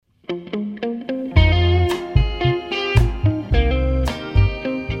Welcome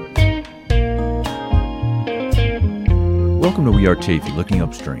to We Are Chaffee, Looking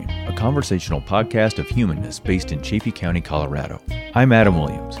Upstream, a conversational podcast of humanness based in Chaffee County, Colorado. I'm Adam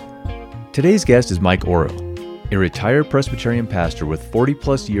Williams. Today's guest is Mike Orrill, a retired Presbyterian pastor with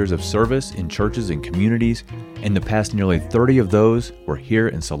 40-plus years of service in churches and communities, and the past nearly 30 of those were here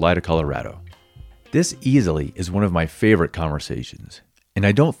in Salida, Colorado. This easily is one of my favorite conversations, and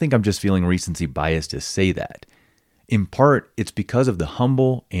I don't think I'm just feeling recency bias to say that. In part, it's because of the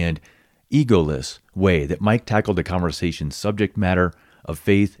humble and egoless way that Mike tackled the conversation's subject matter of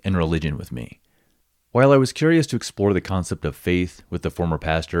faith and religion with me. While I was curious to explore the concept of faith with the former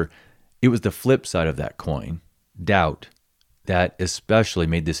pastor, it was the flip side of that coin, doubt, that especially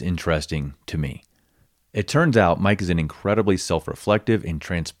made this interesting to me. It turns out Mike is an incredibly self-reflective and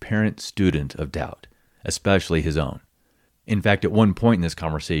transparent student of doubt, especially his own. In fact, at one point in this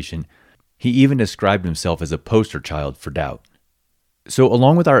conversation, he even described himself as a poster child for doubt. So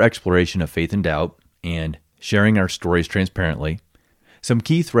along with our exploration of faith and doubt and sharing our stories transparently, some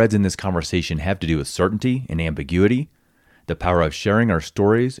key threads in this conversation have to do with certainty and ambiguity, the power of sharing our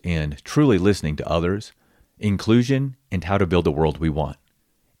stories and truly listening to others, inclusion, and how to build the world we want.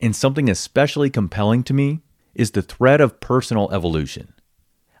 And something especially compelling to me is the thread of personal evolution.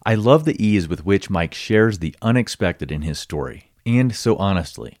 I love the ease with which Mike shares the unexpected in his story, and so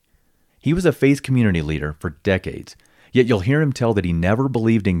honestly. He was a faith community leader for decades, yet you'll hear him tell that he never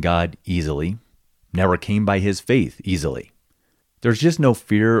believed in God easily, never came by his faith easily. There's just no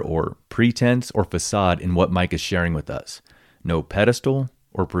fear or pretense or facade in what Mike is sharing with us. No pedestal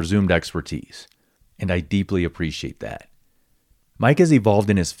or presumed expertise. And I deeply appreciate that. Mike has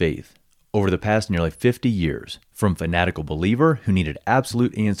evolved in his faith over the past nearly 50 years, from fanatical believer who needed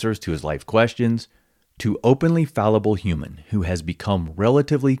absolute answers to his life questions, to openly fallible human who has become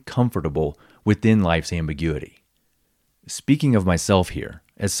relatively comfortable within life's ambiguity. Speaking of myself here,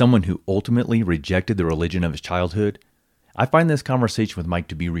 as someone who ultimately rejected the religion of his childhood, I find this conversation with Mike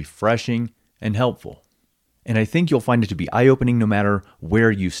to be refreshing and helpful. And I think you'll find it to be eye-opening no matter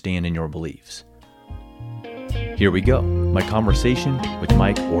where you stand in your beliefs. Here we go, my conversation with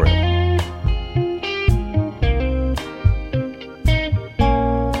Mike Orrill.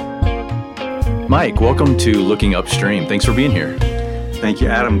 Mike, welcome to Looking Upstream. Thanks for being here. Thank you,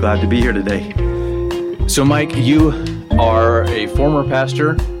 Adam. Glad to be here today. So, Mike, you are a former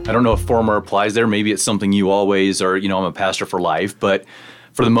pastor. I don't know if former applies there. Maybe it's something you always are, I'm a pastor for life. But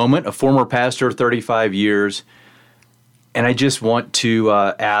for the moment, a former pastor, 35 years. And I just want to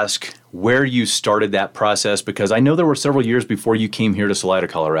ask where you started that process, because I know there were several years before you came here to Salida,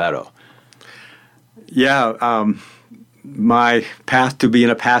 Colorado. Yeah, my path to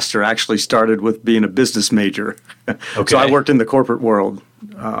being a pastor actually started with being a business major. Okay. So I worked in the corporate world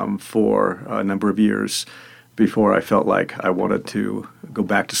for a number of years before I felt like I wanted to go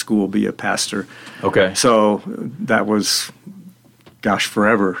back to school, be a pastor. Okay. So that was,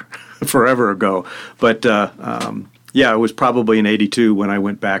 forever ago. But it was probably in '82 when I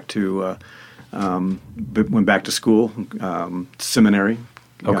went back to school, seminary.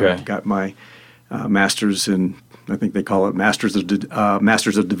 Okay. Got my master's in, I think they call it Masters of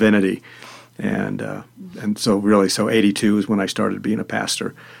Divinity, and so '82 is when I started being a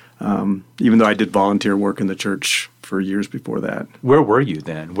pastor. Even though I did volunteer work in the church for years before that. Where were you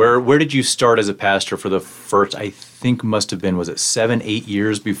then? Where did you start as a pastor for the first, I think must have been, was it 7-8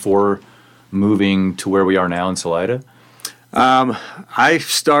 years before moving to where we are now in Salida? I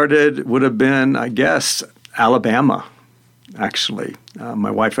started, would have been, I guess, Alabama, actually.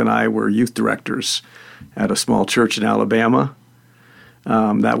 My wife and I were youth directors at a small church in Alabama.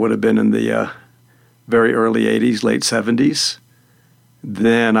 That would have been in the very early 80s, late 70s.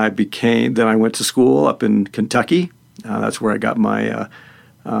 Then I went to school up in Kentucky. That's where I got my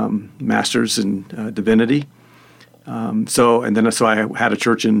master's in divinity. So I had a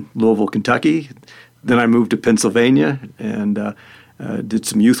church in Louisville, Kentucky. Then I moved to Pennsylvania and did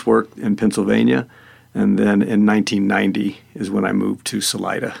some youth work in Pennsylvania. And then in 1990 is when I moved to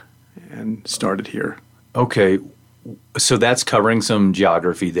Salida and started here. Okay, so that's covering some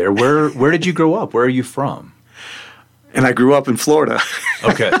geography there. Where did you grow up? Where are you from? And I grew up in Florida.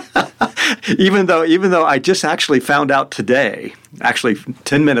 Okay. Even though I just actually found out today, actually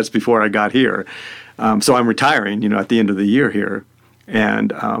 10 minutes before I got here. So I'm retiring, at the end of the year here.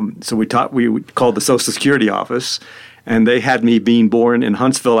 And so we called the Social Security office, and they had me being born in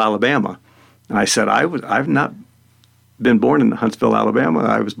Huntsville, Alabama. And I said, I've not been born in Huntsville, Alabama.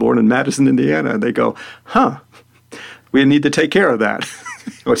 I was born in Madison, Indiana. And they go, we need to take care of that.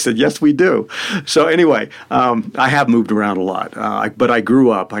 I said, yes, we do. So anyway, I have moved around a lot, but I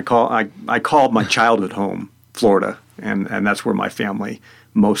grew up. I called my childhood home Florida, and that's where my family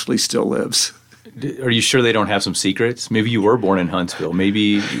mostly still lives. Are you sure they don't have some secrets? Maybe you were born in Huntsville.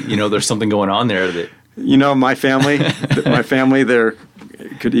 Maybe, there's something going on there that... My family, there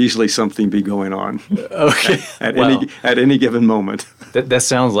could easily something be going on. Okay. At any given moment. That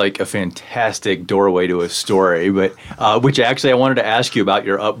sounds like a fantastic doorway to a story, but which actually I wanted to ask you about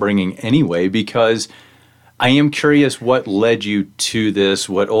your upbringing anyway, because I am curious what led you to this,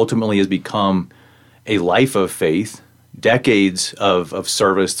 what ultimately has become a life of faith, decades of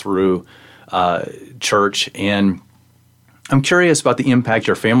service through church, and I'm curious about the impact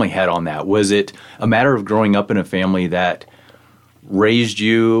your family had on that. Was it a matter of growing up in a family that raised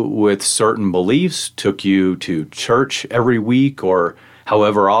you with certain beliefs, took you to church every week or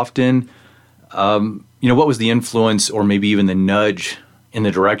however often? What was the influence or maybe even the nudge in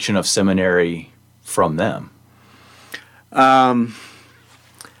the direction of seminary from them? Well,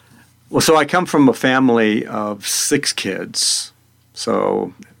 so I come from a family of 6 kids.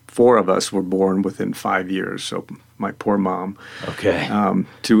 So 4 of us were born within 5 years. So my poor mom. Okay.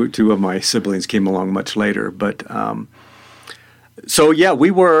 Two of my siblings came along much later. But so, yeah,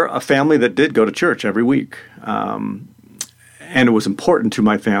 we were a family that did go to church every week. And it was important to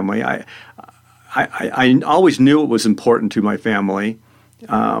my family. I always knew it was important to my family.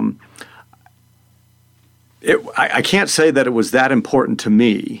 I can't say that it was that important to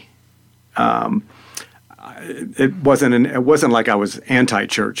me. It wasn't like I was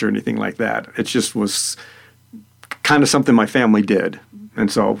anti-church or anything like that. It just was kind of something my family did,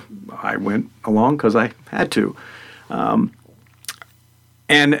 and so I went along because I had to. And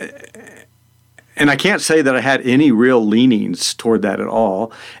I can't say that I had any real leanings toward that at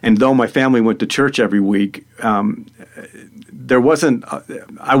all. And though my family went to church every week, there wasn't.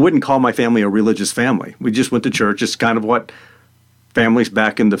 I wouldn't call my family a religious family. We just went to church. It's kind of what families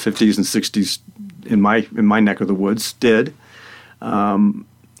back in the 50s and 60s in my neck of the woods did. And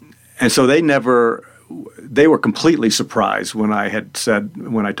so they were completely surprised when I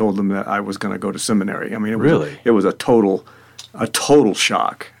told them that I was going to go to seminary. I mean, it was a total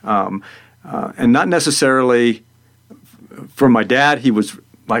shock. And not necessarily for my dad, he was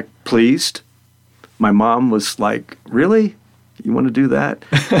like pleased. My mom was like, really? You want to do that?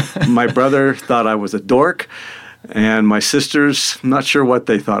 My brother thought I was a dork. And my sisters, I'm not sure what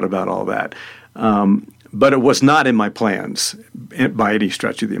they thought about all that. But it was not in my plans by any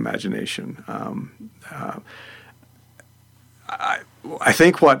stretch of the imagination. I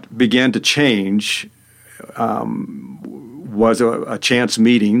think what began to change was a chance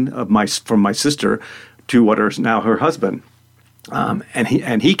meeting from my sister to what is now her husband,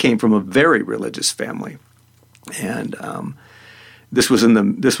 and he came from a very religious family, and this was in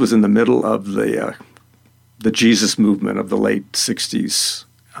the middle of the Jesus movement of the late '60s.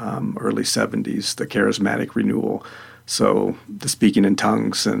 Early 70s, the charismatic renewal. So the speaking in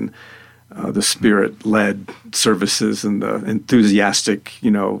tongues and the spirit-led services and the enthusiastic,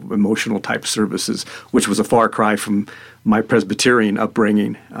 emotional type services, which was a far cry from my Presbyterian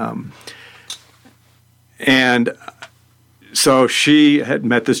upbringing. And so she had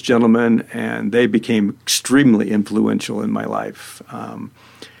met this gentleman, and they became extremely influential in my life.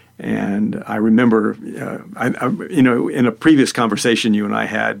 And I remember, in a previous conversation you and I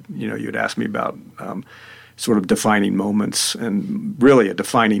had, you'd asked me about sort of defining moments, and really a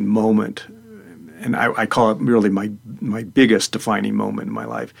defining moment, and I call it really my biggest defining moment in my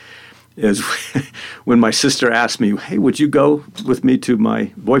life, is when my sister asked me, hey, would you go with me to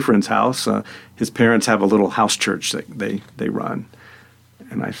my boyfriend's house? His parents have a little house church that they run,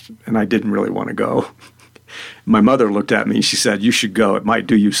 and I didn't really want to go. My mother looked at me and she said, you should go. It might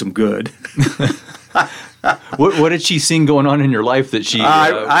do you some good. What did she see going on in your life that she...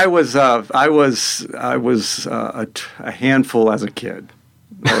 I was a handful as a kid.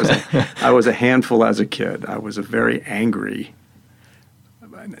 I was a handful as a kid. I was a very angry...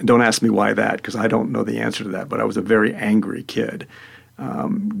 Don't ask me why that, because I don't know the answer to that, but I was a very angry kid,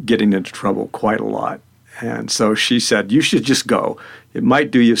 getting into trouble quite a lot. And so she said, you should just go. It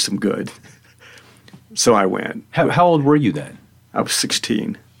might do you some good. So I went. How old were you then? I was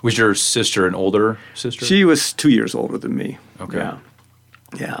 16. Was your sister an older sister? She was 2 years older than me. Okay.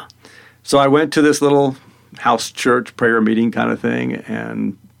 Yeah. So I went to this little house church prayer meeting kind of thing,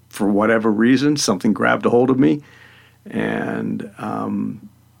 and for whatever reason, something grabbed a hold of me, and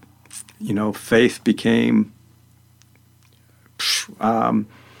faith became, I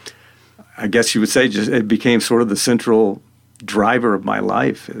guess you would say, it became sort of the central driver of my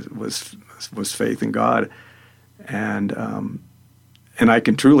life. It was faith in God, and And I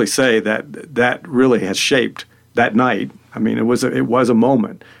can truly say that really has shaped that night. I mean, it was a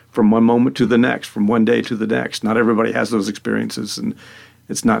moment, from one moment to the next, from one day to the next. Not everybody has those experiences, and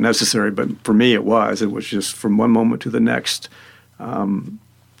it's not necessary, but for me it was. It was just from one moment to the next.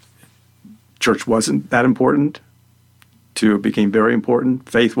 Church wasn't that important, to it became very important.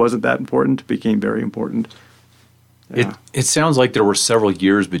 Faith wasn't that important, it became very important. Yeah. It sounds like there were several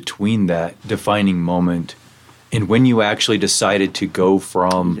years between that defining moment and when you actually decided to go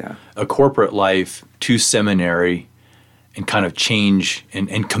from a corporate life to seminary and kind of change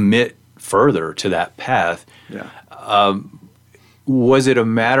and commit further to that path. Yeah. Was it a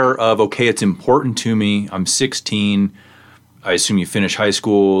matter of, okay, it's important to me, I'm 16, I assume you finished high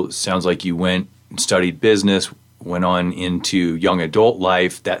school, sounds like you went and studied business, went on into young adult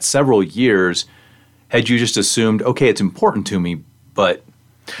life, that several years, had you just assumed, okay, it's important to me, but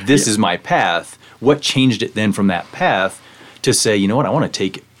this is my path? What changed it then from that path to say, you know what, I want to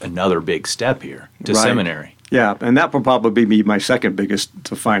take another big step here to seminary? Yeah, and that will probably be my second biggest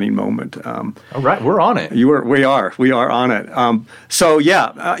defining moment. All right, we're on it. We are on it.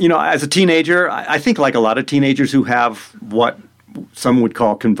 As a teenager, I think like a lot of teenagers who have what some would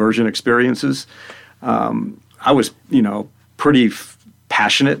call conversion experiences, I was, pretty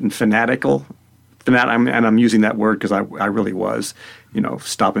passionate and fanatical. And I'm using that word because I really was,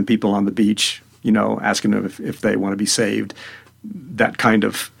 stopping people on the beach, asking them if they want to be saved, that kind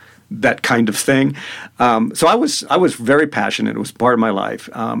of thing. So I was very passionate. It was part of my life.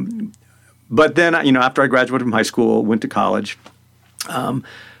 But then, after I graduated from high school, went to college,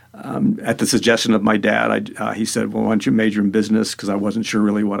 at the suggestion of my dad, he said, well, why don't you major in business? Because I wasn't sure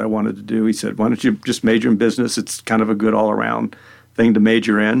really what I wanted to do. He said, why don't you just major in business? It's kind of a good all-around thing to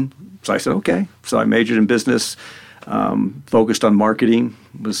major in. So I said, okay. So I majored in business, focused on marketing,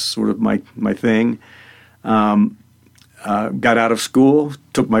 was sort of my thing. Got out of school,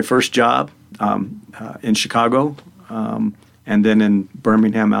 took my first job in Chicago, and then in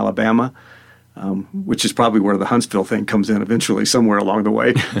Birmingham, Alabama, which is probably where the Huntsville thing comes in eventually, somewhere along the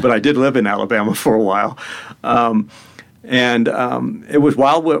way. But I did live in Alabama for a while. It was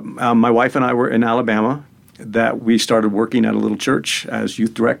while my wife and I were in Alabama that we started working at a little church as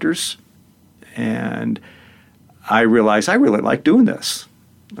youth directors. And I realized I really like doing this.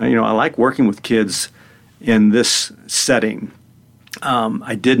 I like working with kids in this setting.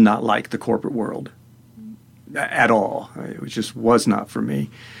 I did not like the corporate world at all. It just was not for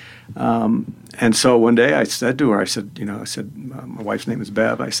me. And so one day I said to her, my wife's name is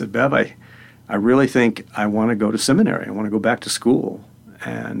Bev. I said, Bev, I really think I want to go to seminary. I want to go back to school.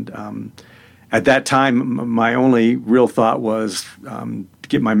 And at that time, my only real thought was to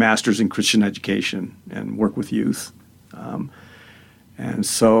get my master's in Christian education and work with youth. And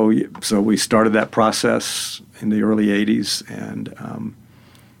so we started that process in the early 80s and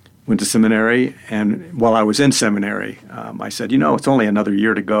went to seminary. And while I was in seminary, I said, it's only another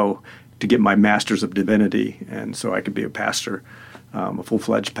year to go to get my master's of divinity, and so I could be a pastor, a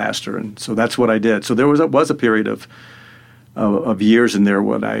full-fledged pastor. And so that's what I did. So there was a period of years in there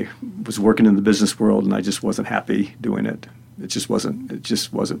when I was working in the business world, and I just wasn't happy doing it. It just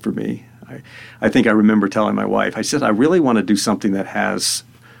wasn't for me. I think I remember telling my wife, I said, I really want to do something that has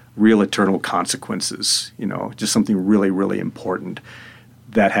real eternal consequences, just something really, really important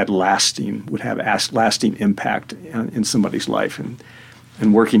that would have lasting impact in somebody's life.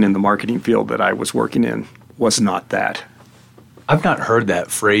 And working in the marketing field that I was working in was not that. I've not heard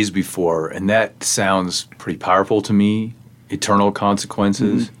that phrase before, and that sounds pretty powerful to me, eternal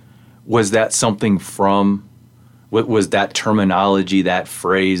consequences. Mm-hmm. Was that something was that terminology, that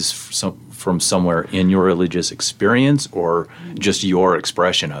phrase from somewhere in your religious experience, or just your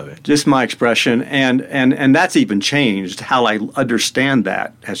expression of it? Just my expression, and that's even changed. How I understand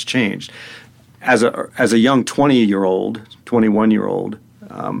that has changed. As a young 20-year-old, 21-year-old,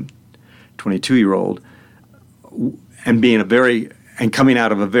 22-year-old, and coming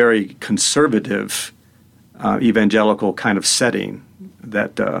out of a very conservative evangelical kind of setting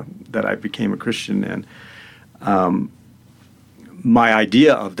that I became a Christian in. My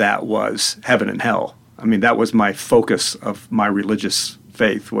idea of that was heaven and hell. I mean, that was my focus of my religious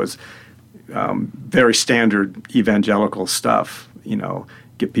faith, was very standard evangelical stuff,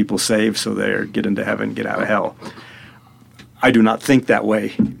 get people saved so they get into heaven, get out of hell. I do not think that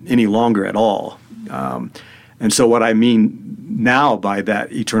way any longer at all. And so what I mean now by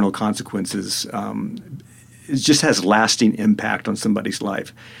that eternal consequences, it just has lasting impact on somebody's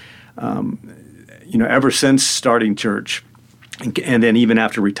life. Ever since starting church, and then even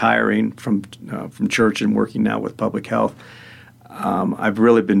after retiring from church and working now with public health, I've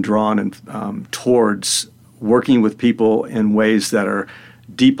really been drawn towards working with people in ways that are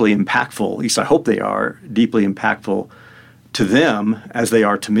deeply impactful, at least I hope they are, deeply impactful to them as they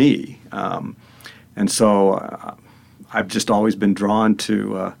are to me. And so I've just always been drawn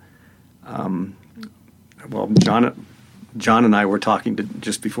to, John and I were talking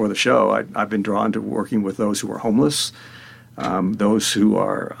just before the show. I've been drawn to working with those who are homeless, those who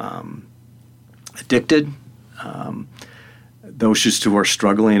are addicted, those just who are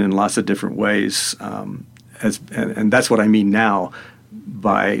struggling in lots of different ways. And that's what I mean now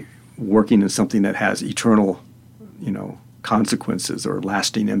by working in something that has eternal, consequences or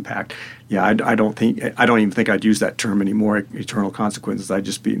lasting impact. Yeah, I don't even think I'd use that term anymore. Eternal consequences. I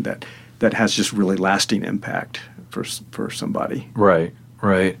just mean that has just really lasting impact for somebody. Right.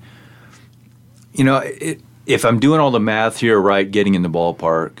 If I'm doing all the math here right, getting in the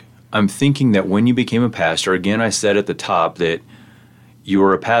ballpark, I'm thinking that when you became a pastor, again, I said at the top that you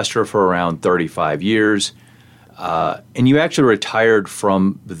were a pastor for around 35 years, and you actually retired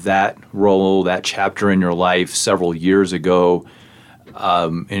from that role, that chapter in your life several years ago,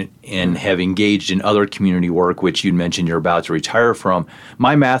 and have engaged in other community work, which you'd mentioned you're about to retire from.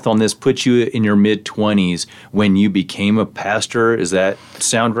 My math on this puts you in your mid-20s when you became a pastor. Does that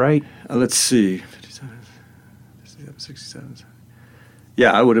sound right? Let's see. 57, 67.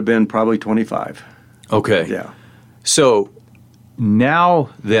 Yeah, I would have been probably 25. Okay. Yeah. So now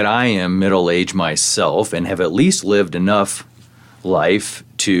that I am middle-aged myself and have at least lived enough life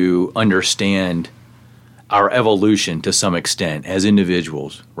to understand our evolution to some extent as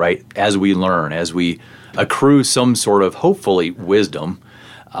individuals, right? As we learn, as we accrue some sort of, hopefully, wisdom,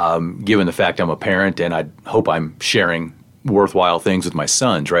 given the fact I'm a parent and I hope I'm sharing worthwhile things with my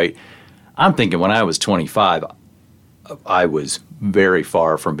sons, right? I'm thinking when I was 25, I was very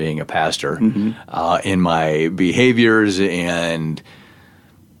far from being a pastor in my behaviors and,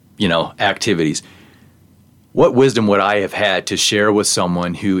 activities. What wisdom would I have had to share with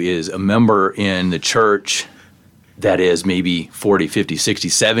someone who is a member in the church that is maybe 40, 50, 60,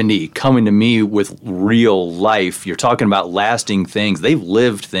 70, coming to me with real life? You're talking about lasting things. They've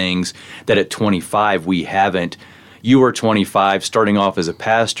lived things that at 25 we haven't. You were 25, starting off as a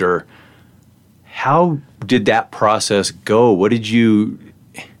pastor. How did that process go? How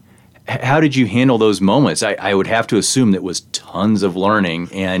did you handle those moments? I would have to assume that was tons of learning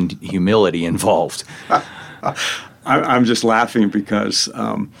and humility involved. I'm just laughing because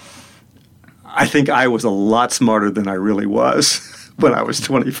I think I was a lot smarter than I really was when I was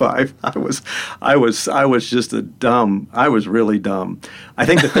 25. I was just I was really dumb. I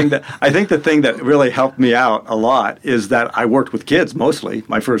think the thing that really helped me out a lot is that I worked with kids mostly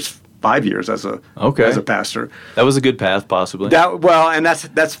my first 5 years as a pastor. That was a good path, possibly. And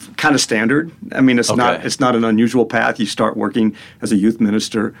that's kind of standard. I mean, it's not an unusual path. You start working as a youth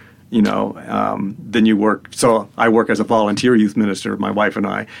minister, then you work. So I work as a volunteer youth minister, my wife and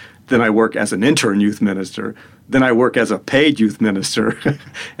I. Then I work as an intern youth minister. Then I work as a paid youth minister,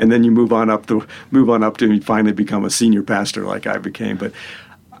 and then you move on up to finally become a senior pastor like I became. But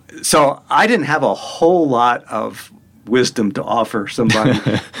so I didn't have a whole lot of wisdom to offer somebody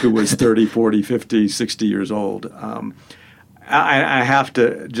who was 30, 40, 50, 60 years old. I have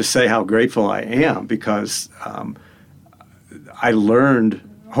to just say how grateful I am because I learned,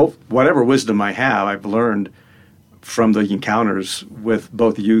 whatever wisdom I have, I've learned from the encounters with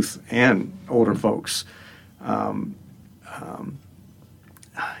both youth and older folks.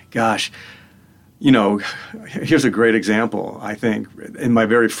 Here's a great example, I think. In my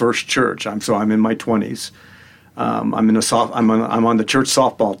very first church, I'm in my 20s. I'm on the church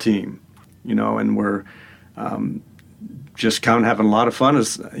softball team, and we're just kind of having a lot of fun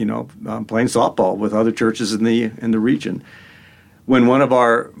as playing softball with other churches in the region. When one of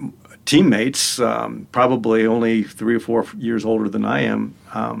our teammates, probably only 3 or 4 years older than I am,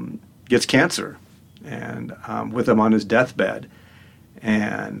 gets cancer, and with him on his deathbed,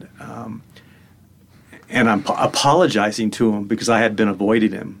 and I'm apologizing to him because I had been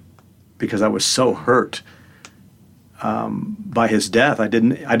avoiding him because I was so hurt by his death. I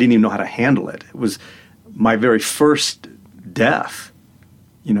didn't even know how to handle it. It was my very first death,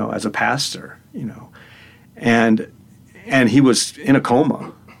 as a pastor, and he was in a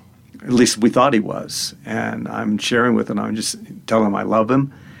coma. At least we thought he was. And I'm sharing with him. I'm just telling him I love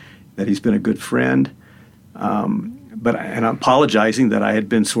him, that he's been a good friend. And I'm apologizing that I had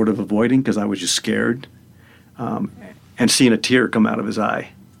been sort of avoiding because I was just scared, and seeing a tear come out of his eye,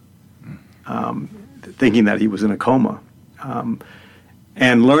 thinking that he was in a coma,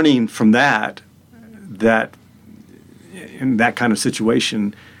 and learning from that in that kind of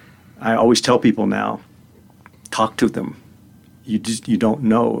situation, I always tell people now, talk to them. you don't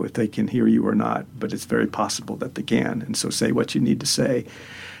know if they can hear you or not, but it's very possible that they can. And so say what you need to say.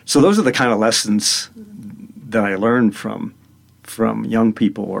 So those are the kind of lessons that I learned from young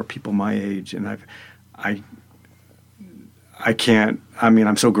people or people my age. And I'm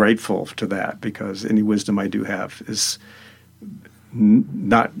so grateful to that, because any wisdom I do have is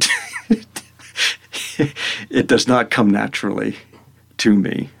not, it does not come naturally to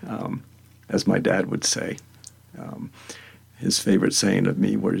me, as my dad would say. His favorite saying of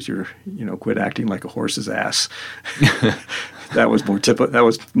me was, quit acting like a horse's ass. That was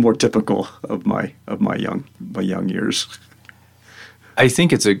more typical of my young years. I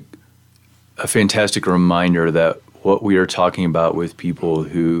think it's a fantastic reminder that what we are talking about with people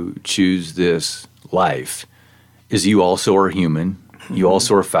who choose this life is you also are human, you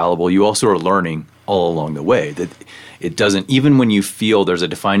also are fallible, you also are learning all along the way. That it doesn't, even when you feel there's a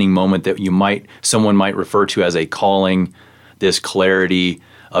defining moment that someone might refer to as a calling, this clarity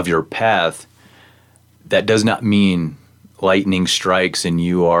of your path, that does not mean lightning strikes and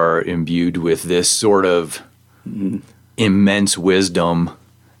you are imbued with this sort of immense wisdom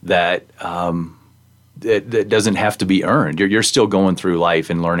that that doesn't have to be earned. You're still going through life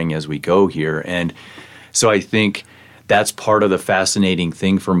and learning as we go here. And so I think that's part of the fascinating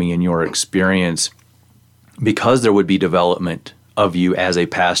thing for me in your experience, because there would be development of you as a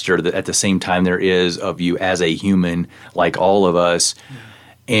pastor that at the same time there is of you as a human, like all of us.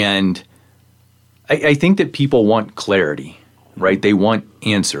 And I think that people want clarity, right? They want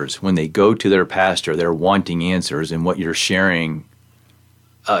answers. When they go to their pastor, they're wanting answers. And what you're sharing,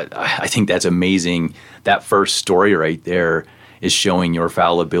 I think that's amazing. That first story right there is showing your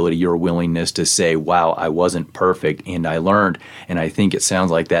fallibility, your willingness to say, wow, I wasn't perfect and I learned. And I think it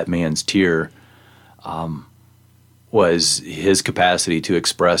sounds like that man's tear was his capacity to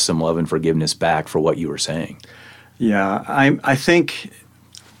express some love and forgiveness back for what you were saying. Yeah, I think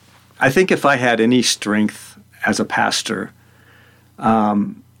if I had any strength as a pastor,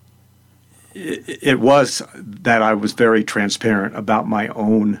 it was that I was very transparent about my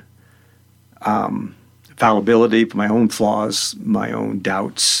own fallibility, my own flaws, my own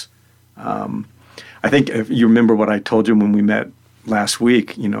doubts. I think if you remember what I told you when we met last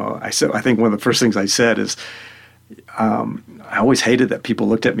week, I think one of the first things I said is, I always hated that people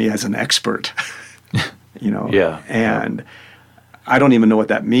looked at me as an expert, Yeah. And I don't even know what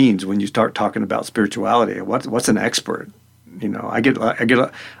that means when you start talking about spirituality. What's an expert? I get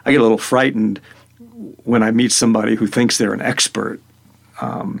a little frightened when I meet somebody who thinks they're an expert,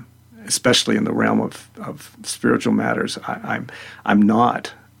 especially in the realm of spiritual matters. I'm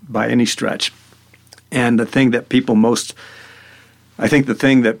not by any stretch. And the thing that people most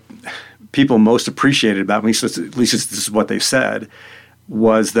appreciated about me, at least this is what they said,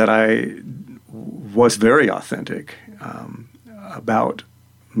 was that I was very authentic about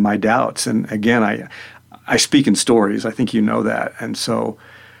my doubts. And again, I speak in stories. I think you know that. And so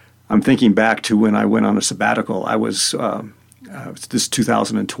I'm thinking back to when I went on a sabbatical. I was, this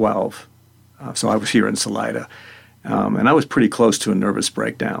 2012, so I was here in Salida. And I was pretty close to a nervous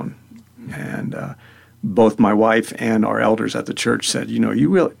breakdown. And both my wife and our elders at the church said,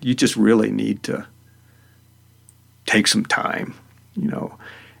 you just really need to take some time,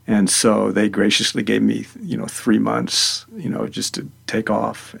 And so they graciously gave me, 3 months, just to take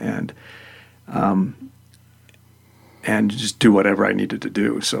off and just do whatever I needed to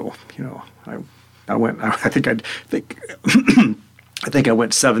do. So, I went. I think I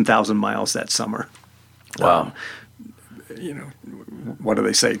went 7,000 miles that summer. Wow. What do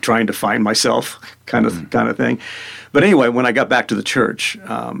they say? Trying to find myself, kind of thing. But anyway, when I got back to the church,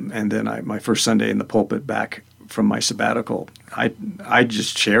 and then my first Sunday in the pulpit back from my sabbatical, I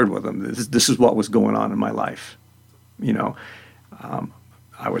just shared with them this is what was going on in my life.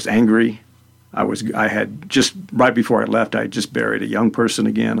 I was angry. I had just right before I left, I had just buried a young person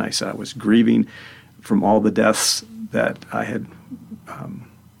again. I said I was grieving from all the deaths that I had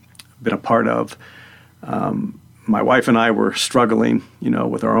been a part of. My wife and I were struggling,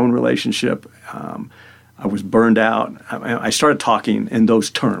 with our own relationship. I was burned out. I started talking in those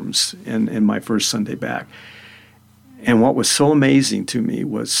terms in my first Sunday back. And what was so amazing to me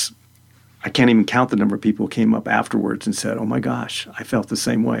was I can't even count the number of people who came up afterwards and said, oh my gosh, I felt the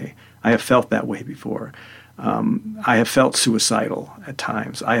same way. I have felt that way before. I have felt suicidal at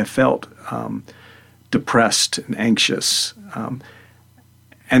times. I have felt depressed and anxious.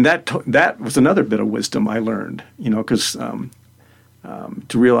 And that was another bit of wisdom I learned, because to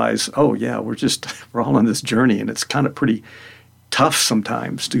realize, oh yeah, we're all on this journey, and it's kind of pretty tough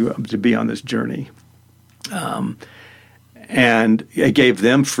sometimes to be on this journey. and it gave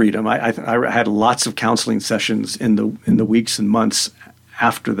them freedom. I had lots of counseling sessions in the weeks and months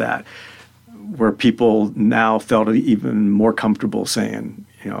after that, where people now felt even more comfortable saying,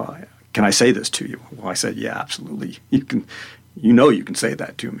 can I say this to you? Well, I said, yeah, absolutely. You can. You can say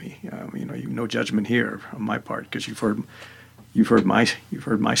that to me. No judgment here on my part, because you've heard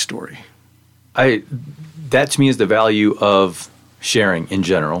my story. That to me is the value of sharing in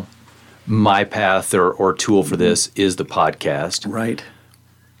general. My path or tool for this is the podcast. Right.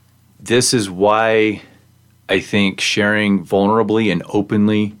 This is why I think sharing vulnerably and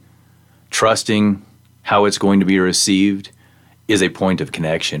openly, trusting how it's going to be received, is a point of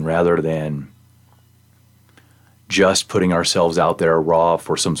connection rather than just putting ourselves out there raw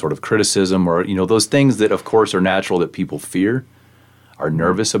for some sort of criticism or, those things that, of course, are natural that people fear, are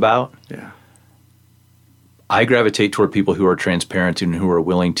nervous about. Yeah. I gravitate toward people who are transparent and who are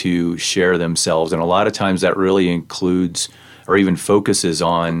willing to share themselves. And a lot of times that really includes or even focuses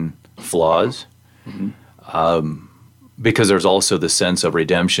on flaws. Because there's also the sense of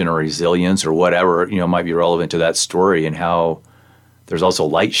redemption or resilience or whatever, might be relevant to that story, and how there's also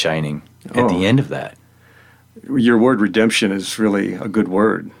light shining at the end of that. Your word redemption is really a good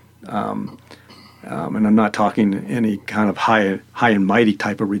word. And I'm not talking any kind of high and mighty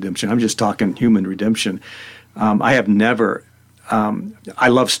type of redemption. I'm just talking human redemption. I have never, I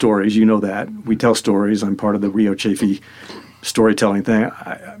love stories, that. We tell stories. I'm part of the Rio Chafee storytelling thing.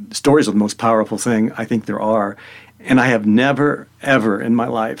 Stories are the most powerful thing I think there are. And I have never, ever in my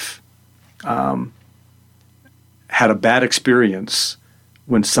life had a bad experience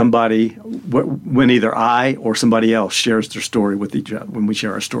when either I or somebody else shares their story with each other, when we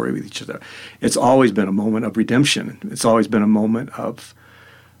share our story with each other. It's always been a moment of redemption. It's always been a moment of,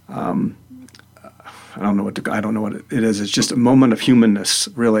 I don't know what it is. It's just a moment of humanness,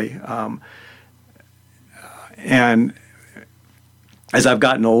 really. And as I've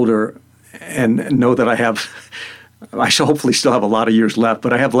gotten older and know that I shall hopefully still have a lot of years left,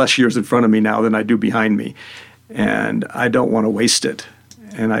 but I have less years in front of me now than I do behind me. And I don't want to waste it.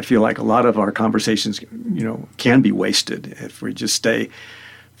 And I feel like a lot of our conversations, can be wasted if we just stay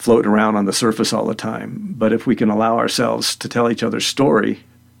floating around on the surface all the time. But if we can allow ourselves to tell each other's story,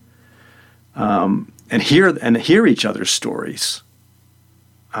 and hear each other's stories,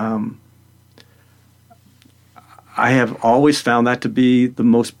 I have always found that to be the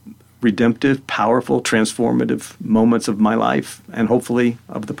most redemptive, powerful, transformative moments of my life, and hopefully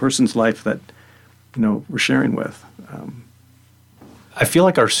of the person's life that we're sharing with. I feel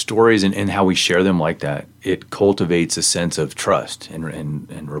like our stories and how we share them like that, it cultivates a sense of trust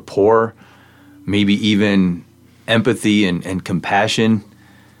and rapport, maybe even empathy and compassion.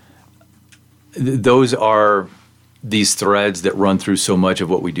 Those are these threads that run through so much of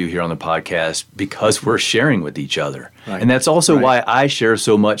what we do here on the podcast because we're sharing with each other. Right. And that's also why I share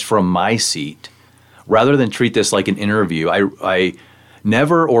so much from my seat. Rather than treat this like an interview, I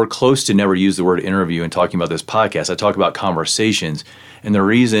never or close to never use the word interview in talking about this podcast. I talk about conversations. And the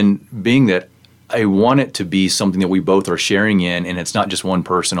reason being that I want it to be something that we both are sharing in, and it's not just one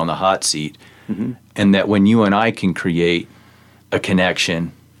person on the hot seat. Mm-hmm. And that when you and I can create a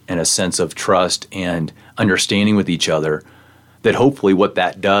connection and a sense of trust and understanding with each other, that hopefully what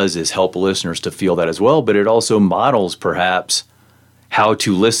that does is help listeners to feel that as well. But it also models perhaps how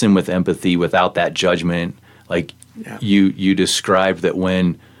to listen with empathy without that judgment. Like you described that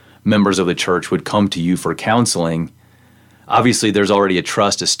when members of the church would come to you for counseling, obviously there's already a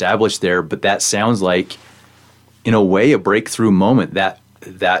trust established there, but that sounds like, in a way, a breakthrough moment.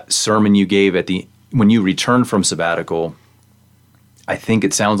 That sermon you gave when you returned from sabbatical, I think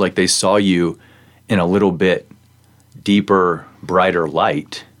it sounds like they saw you in a little bit deeper, brighter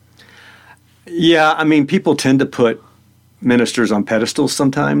light. Yeah, I mean, people tend to put ministers on pedestals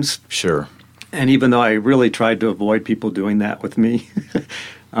sometimes. Sure. And even though I really tried to avoid people doing that with me,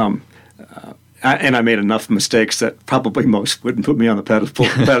 and I made enough mistakes that probably most wouldn't put me on the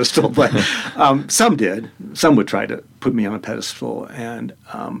pedestal, but some did. Some would try to put me on a pedestal. And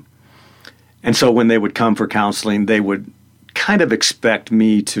so when they would come for counseling, they would kind of expect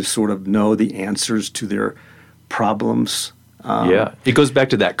me to sort of know the answers to their problems. It goes back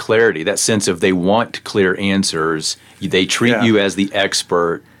to that clarity, that sense of they want clear answers. They treat you as the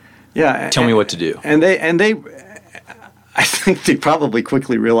expert. Yeah, tell me what to do. And they, I think they probably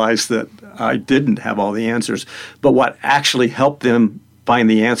quickly realized that I didn't have all the answers. But what actually helped them find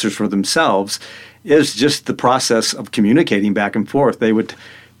the answers for themselves is just the process of communicating back and forth. They would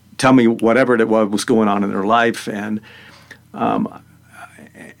tell me whatever it was going on in their life, and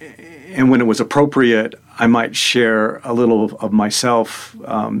when it was appropriate, I might share a little of myself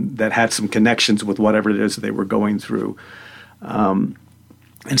that had some connections with whatever it is they were going through. And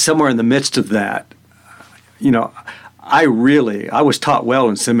somewhere in the midst of that, I was taught well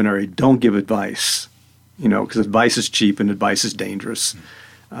in seminary, don't give advice, because advice is cheap and advice is dangerous.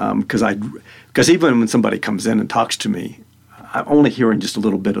 Because even when somebody comes in and talks to me, I'm only hearing just a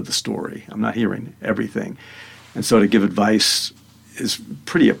little bit of the story. I'm not hearing everything. And so to give advice is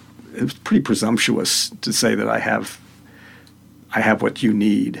pretty presumptuous to say that I have what you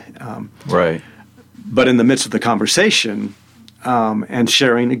need. Right. But in the midst of the conversation, and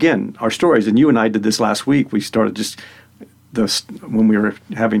sharing, again, our stories, and you and I did this last week, we started when we were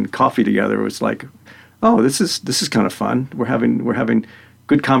having coffee together, it was like, oh, this is kind of fun. We're having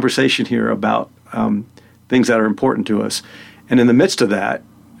good conversation here about things that are important to us. And in the midst of that,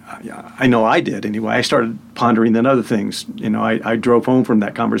 I know I did anyway, I started pondering then other things. I drove home from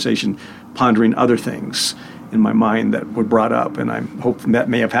that conversation pondering other things in my mind that were brought up, and I'm hoping that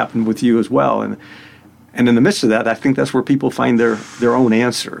may have happened with you as well. And in the midst of that, I think that's where people find their own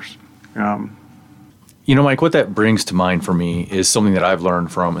answers. Mike, what that brings to mind for me is something that I've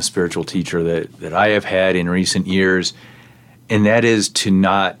learned from a spiritual teacher that I have had in recent years, and that is to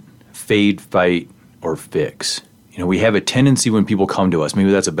not fade, fight, or fix. We have a tendency when people come to us,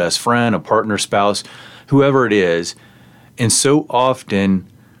 maybe that's a best friend, a partner, spouse, whoever it is, and so often,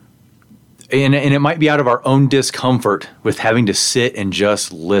 and it might be out of our own discomfort with having to sit and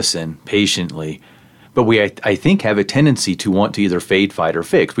just listen patiently, but we, I think, have a tendency to want to either fade, fight, or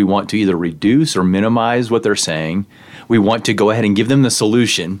fix. We want to either reduce or minimize what they're saying. We want to go ahead and give them the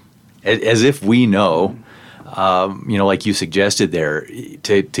solution as if we know, like you suggested there,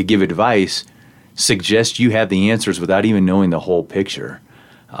 to give advice, suggest you have the answers without even knowing the whole picture.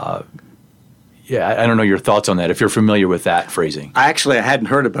 I don't know your thoughts on that, if you're familiar with that phrasing. I hadn't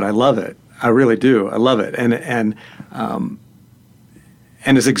heard it, but I love it. I really do. I love it.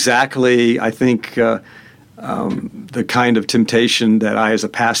 And it's exactly, I think, the kind of temptation that I, as a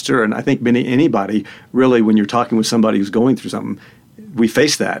pastor, and I think anybody, really, when you're talking with somebody who's going through something, we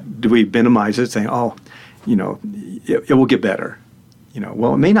face that. Do we minimize it, saying, oh, it will get better?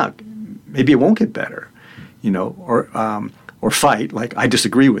 Well, it may not. Maybe it won't get better, or fight, like, I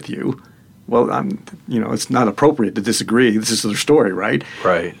disagree with you. Well, it's not appropriate to disagree. This is their story, right?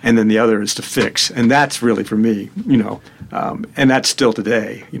 Right. And then the other is to fix. And that's really, for me, and that's still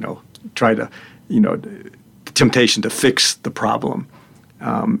today, try to, temptation to fix the problem.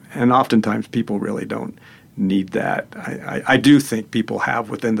 And oftentimes people really don't need that. I do think people have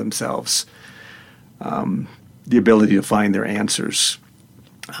within themselves the ability to find their answers.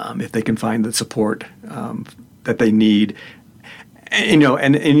 If they can find the support that they need. And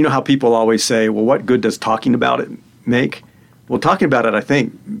you know how people always say, well, what good does talking about it make? Well, talking about it, I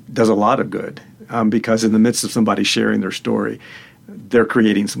think, does a lot of good because in the midst of somebody sharing their story, they're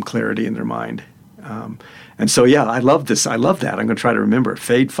creating some clarity in their mind. And so, I love this. I love that. I'm going to try to remember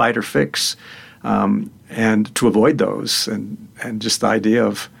fade, fight, or fix, and to avoid those, and just the idea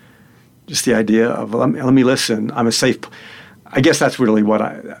of let me listen. I'm a safe. I guess that's really what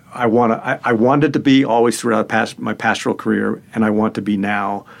I want. I wanted to be always throughout my pastoral career, and I want to be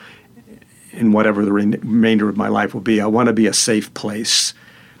now in whatever the remainder of my life will be. I want to be a safe place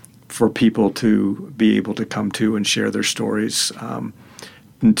for people to be able to come to and share their stories,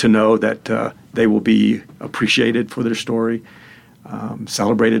 and to know that they will be appreciated for their story,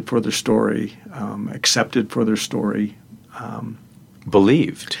 celebrated for their story, accepted for their story.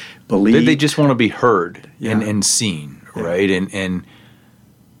 Believed. They just want to be heard and seen. Yeah. Right, and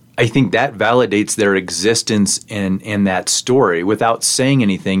I think that validates their existence in that story without saying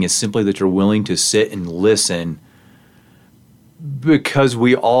anything. Is simply that you're willing to sit and listen, because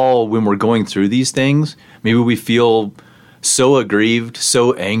we all, when we're going through these things, maybe we feel so aggrieved,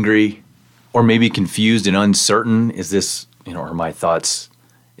 so angry, or maybe confused and uncertain. Is this, are my thoughts?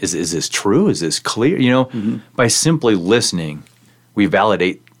 Is this true? Is this clear? Mm-hmm. By simply listening, we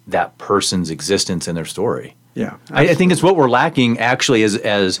validate that person's existence in their story. Yeah, I think it's what we're lacking actually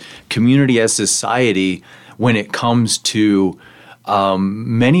as community, as society, when it comes to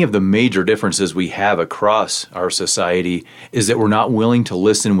many of the major differences we have across our society, is that we're not willing to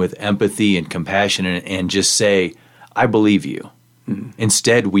listen with empathy and compassion and just say, I believe you. Mm-hmm.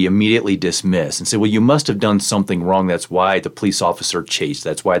 Instead, we immediately dismiss and say, well, you must have done something wrong. That's why the police officer chased.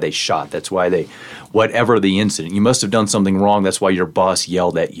 That's why they shot. That's why whatever the incident, you must have done something wrong. That's why your boss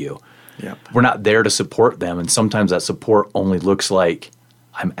yelled at you. Yep. We're not there to support them, and sometimes that support only looks like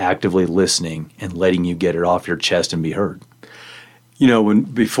I'm actively listening and letting you get it off your chest and be heard. When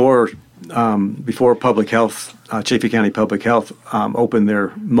before Public Health, Chaffee County Public Health opened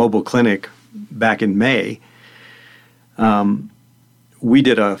their mobile clinic back in May, we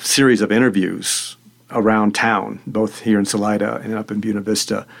did a series of interviews around town, both here in Salida and up in Buena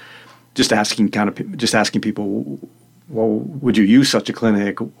Vista, just asking people, well, would you use such a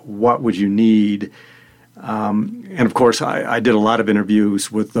clinic? What would you need? And of course, I did a lot of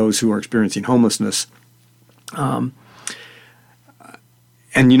interviews with those who are experiencing homelessness. And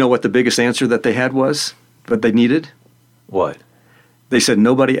you know what the biggest answer that they had was, what they needed? What? They said,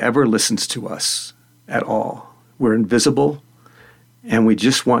 nobody ever listens to us at all. We're invisible, and we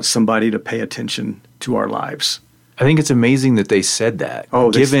just want somebody to pay attention to our lives. I think it's amazing that they said that.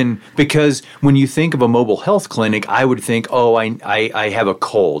 Oh, because when you think of a mobile health clinic, I would think, oh, I have a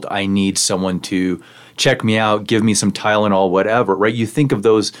cold. I need someone to check me out, give me some Tylenol, whatever, right? You think of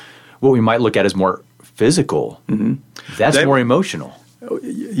those, what we might look at as more physical. Mm-hmm. That's more emotional.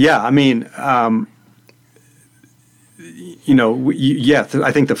 Yeah, I mean, I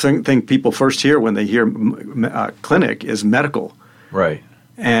think the thing people first hear when they hear clinic is medical. Right.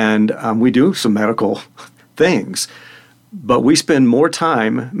 And we do some medical things, but we spend more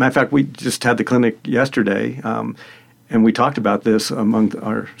time. Matter of fact, we just had the clinic yesterday, and we talked about this among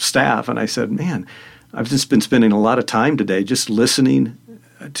our staff. And I said, "Man, I've just been spending a lot of time today just listening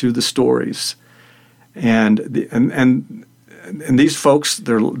to the stories, and these folks,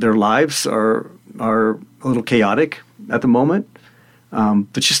 their lives are a little chaotic at the moment,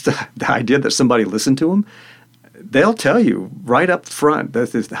 but just the idea that somebody listened to them." They'll tell you right up front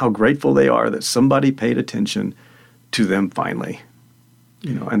how grateful they are that somebody paid attention to them finally,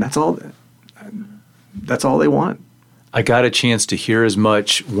 and that's all they want. I got a chance to hear as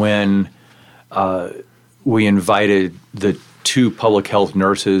much when we invited the two public health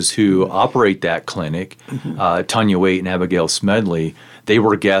nurses who operate that clinic, Tanya Waite and Abigail Smedley. They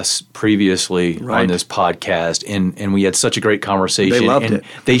were guests previously on this podcast, and we had such a great conversation. They loved it.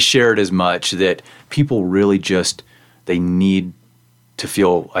 They shared as much that people really they need to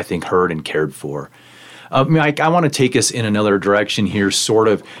feel, I think, heard and cared for. Mike, I want to take us in another direction here, sort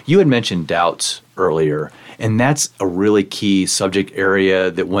of. You had mentioned doubts earlier, and that's a really key subject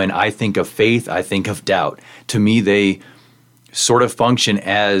area that when I think of faith, I think of doubt. To me, they sort of function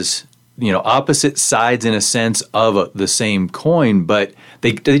as opposite sides in a sense of the same coin, but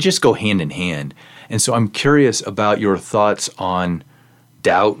they just go hand in hand. And so I'm curious about your thoughts on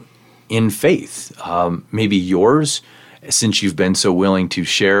doubt in faith. Maybe yours, since you've been so willing to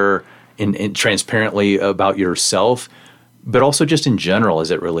share in transparently about yourself, but also just in general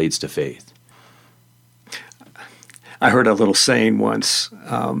as it relates to faith. I heard a little saying once.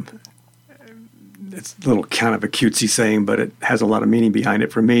 It's a little kind of a cutesy saying, but it has a lot of meaning behind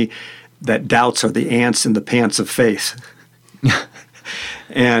it for me, that doubts are the ants in the pants of faith.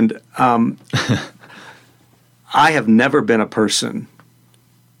 And I have never been a person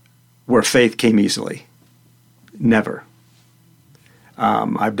where faith came easily. Never.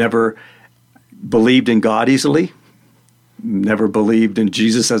 I've never believed in God easily. Never believed in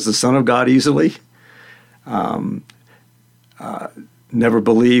Jesus as the Son of God easily. Never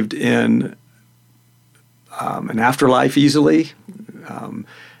believed in an afterlife easily.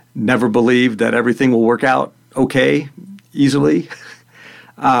 Never believed that everything will work out okay easily.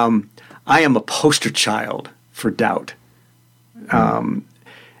 I am a poster child for doubt. And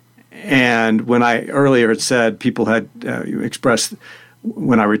when I earlier had said people had expressed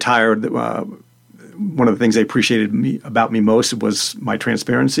when I retired, one of the things they appreciated about me most was my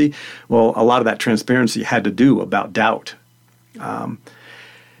transparency. Well, a lot of that transparency had to do about doubt.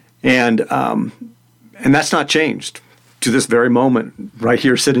 And that's not changed to this very moment, right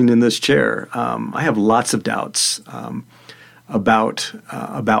here sitting in this chair. I have lots of doubts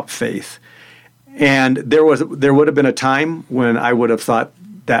about faith. And there would have been a time when I would have thought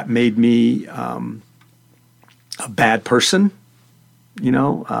that made me a bad person,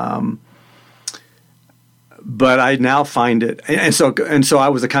 but I now find it, and so I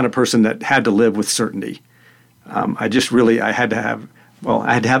was the kind of person that had to live with certainty. I had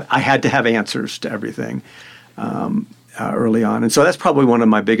to have answers to everything early on, and so that's probably one of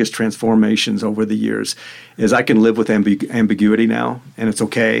my biggest transformations over the years. Is I can live with ambiguity now, and it's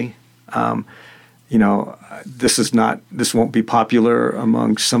okay. This won't be popular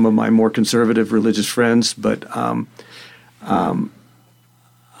among some of my more conservative religious friends, but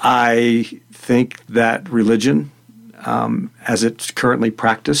I think that religion, as it's currently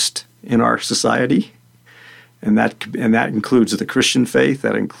practiced in our society, and that includes the Christian faith,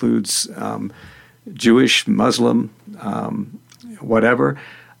 that includes Jewish, Muslim, whatever.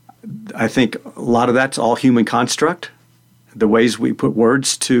 I think a lot of that's all human construct. The ways we put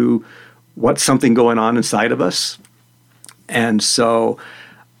words to what's something going on inside of us. And so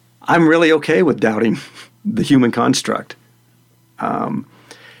I'm really okay with doubting the human construct.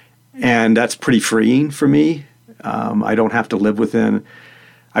 And that's pretty freeing for me. I don't have to live within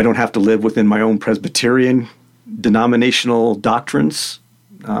my own Presbyterian denominational doctrines.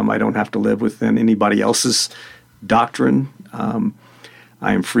 I don't have to live within anybody else's doctrine.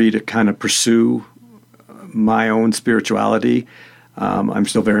 I am free to kind of pursue my own spirituality. I'm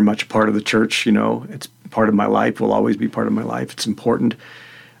still very much a part of the church. It's part of my life, will always be part of my life. It's important.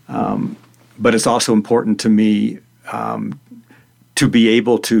 But it's also important to me to be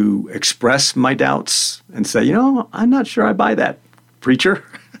able to express my doubts and say, I'm not sure I buy that, preacher.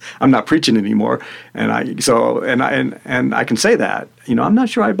 I'm not preaching anymore, and I can say that, I'm not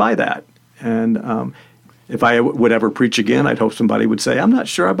sure I buy that. And if I would ever preach again, I'd hope somebody would say, I'm not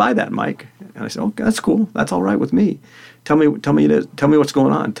sure I buy that, Mike. And I say, okay, that's cool. That's all right with me. Tell me what's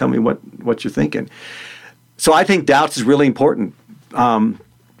going on. Tell me what you're thinking. So I think doubts is really important.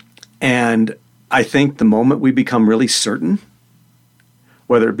 And I think the moment we become really certain,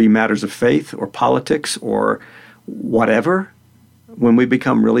 whether it be matters of faith or politics or whatever, when we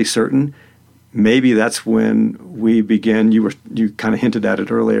become really certain, maybe that's when we begin, you kind of hinted at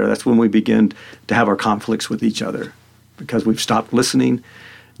it earlier, that's when we begin to have our conflicts with each other, because we've stopped listening.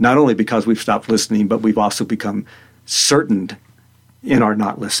 Not only because we've stopped listening, but we've also become certain in our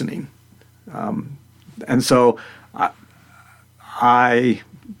not listening. And so I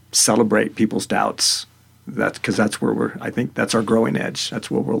celebrate people's doubts. That's because I think that's our growing edge.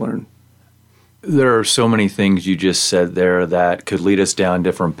 That's where we'll learn. There are so many things you just said there that could lead us down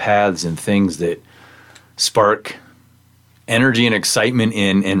different paths and things that spark energy and excitement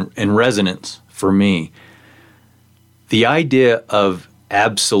and resonance for me. The idea of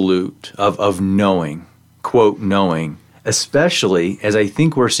absolute, of knowing, quote, knowing, especially as I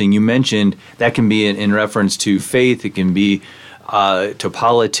think we're seeing, you mentioned that can be in reference to faith, it can be to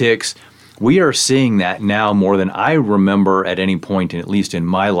politics. We are seeing that now more than I remember at any point, at least in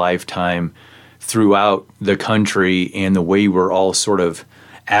my lifetime, throughout the country, and the way we're all sort of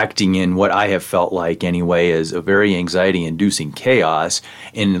acting in what I have felt like anyway as a very anxiety-inducing chaos.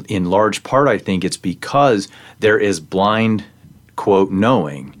 In large part, I think it's because there is blind, quote,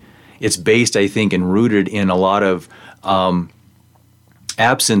 knowing. It's based, I think, and rooted in a lot of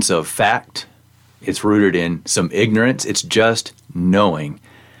absence of fact. It's rooted in some ignorance. It's just knowing,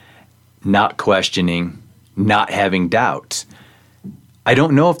 not questioning, not having doubts. I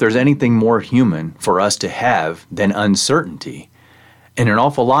don't know if there's anything more human for us to have than uncertainty. And an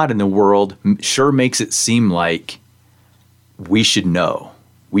awful lot in the world sure makes it seem like we should know.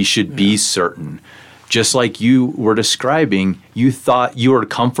 We should be certain. Just like you were describing, you thought you were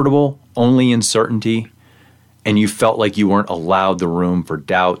comfortable only in certainty, and you felt like you weren't allowed the room for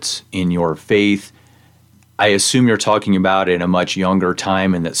doubts in your faith. I assume you're talking about it in a much younger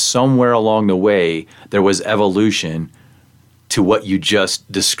time, and that somewhere along the way there was evolution to what you just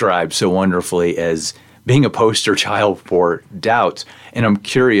described so wonderfully as being a poster child for doubts. And I'm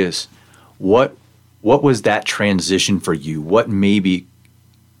curious, what was that transition for you? What maybe,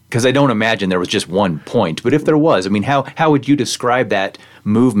 because I don't imagine there was just one point, but if there was, I mean, how would you describe that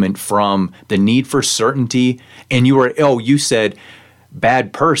movement from the need for certainty, and you said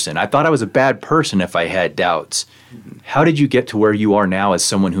bad person. I thought I was a bad person if I had doubts. How did you get to where you are now as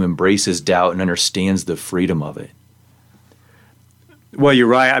someone who embraces doubt and understands the freedom of it? Well, you're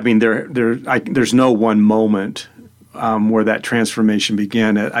right. I mean, there's no one moment where that transformation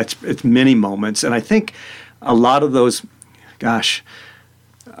began. It's many moments, and I think a lot of those,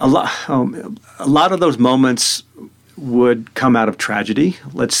 a lot of those moments would come out of tragedy,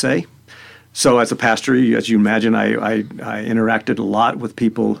 let's say. So, as a pastor, as you imagine, I interacted a lot with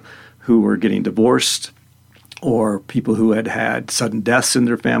people who were getting divorced, or people who had had sudden deaths in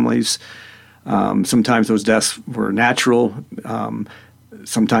their families. Sometimes those deaths were natural.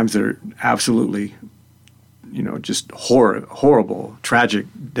 Sometimes they're absolutely, just horrible, tragic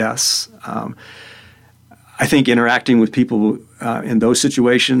deaths. I think interacting with people in those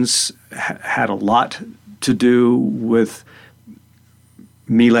situations had a lot to do with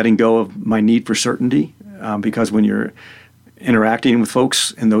me letting go of my need for certainty, because when you're interacting with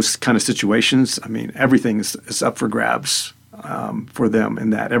folks in those kind of situations, I mean, everything is up for grabs for them,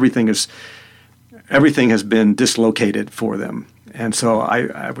 and that everything has been dislocated for them. And so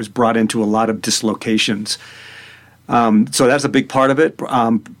I was brought into a lot of dislocations. So that's a big part of it.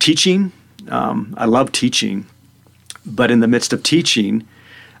 Teaching, I love teaching, but in the midst of teaching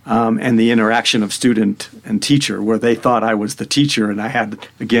and the interaction of student and teacher, where they thought I was the teacher, and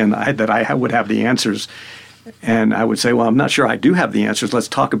I would have the answers, and I would say, well, I'm not sure I do have the answers. Let's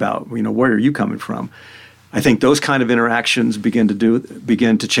talk about, where are you coming from? I think those kind of interactions begin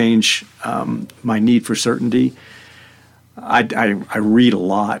to change my need for certainty. I read a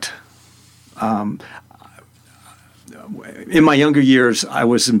lot. In my younger years, I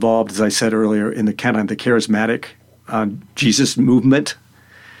was involved, as I said earlier, in the kind of the charismatic Jesus movement.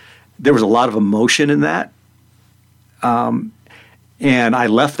 There was a lot of emotion in that, and I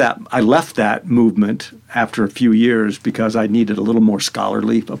left that movement after a few years because I needed a little more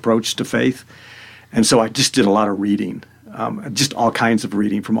scholarly approach to faith, and so I just did a lot of reading, just all kinds of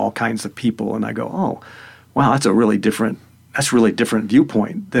reading from all kinds of people, and I go, oh, wow, that's a really different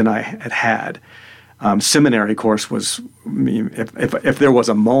viewpoint than I had had. Seminary, of course, was, I mean, if there was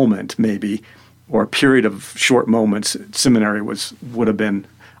a moment maybe, or a period of short moments, seminary would have been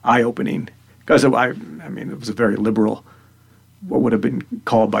eye-opening because it was a very liberal, what would have been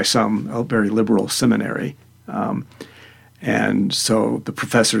called by some a very liberal seminary, and so the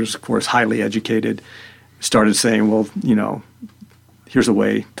professors, of course, highly educated, started saying, well, here's a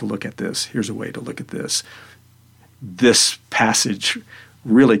way to look at this. Here's a way to look at this. This passage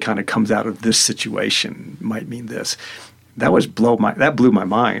really kind of comes out of this situation, might mean this. That blew my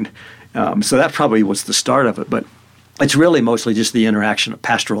mind. So that probably was the start of it. But it's really mostly just the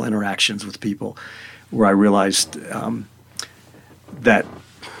pastoral interactions with people, where I realized that,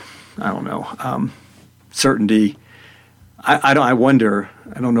 I don't know, certainty. I wonder,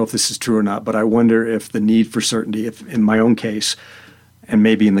 I don't know if this is true or not, but I wonder if the need for certainty, if in my own case, and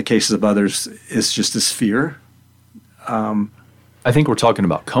maybe in the cases of others, is just this fear. I think we're talking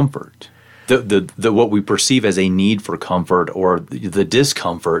about comfort, the what we perceive as a need for comfort, or the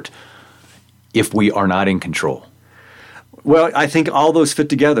discomfort if we are not in control. Well, I think all those fit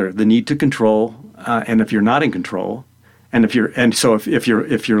together: the need to control, and if you're not in control, if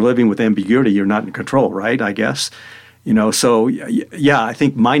you're living with ambiguity, you're not in control, right? I guess, So yeah, I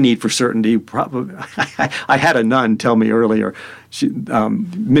think my need for certainty. Probably, I had a nun tell me earlier. She,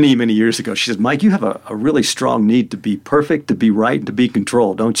 many years ago, she said, "Mike, you have a really strong need to be perfect, to be right, and to be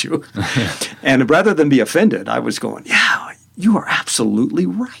controlled, don't you?" And rather than be offended, I was going, "Yeah, you are absolutely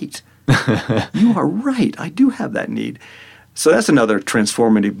right. You are right. I do have that need." So that's another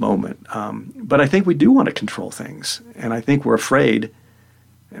transformative moment. But I think we do want to control things, and I think we're afraid.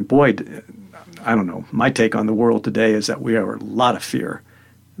 And boy, I don't know. My take on the world today is that we have a lot of fear.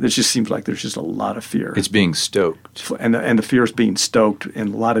 It just seems like there's just a lot of fear. It's being stoked, and the fear is being stoked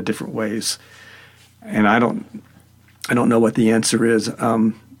in a lot of different ways. And I don't know what the answer is.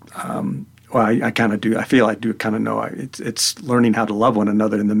 Well, I kind of do. I feel I do kind of know. It's learning how to love one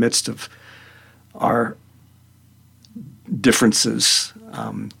another in the midst of our differences,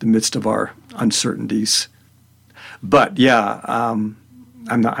 the midst of our uncertainties. But yeah,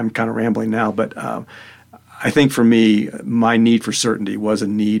 I'm kind of rambling now, but I think for me, my need for certainty was a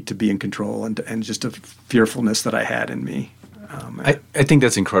need to be in control and just a fearfulness that I had in me. I think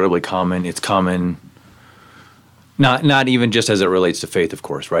that's incredibly common. It's common, not even just as it relates to faith, of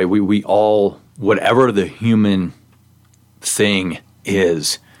course, right? We all, whatever the human thing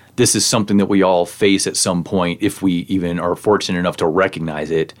is, this is something that we all face at some point if we even are fortunate enough to recognize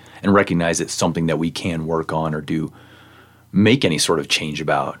it and recognize it's something that we can work on or make any sort of change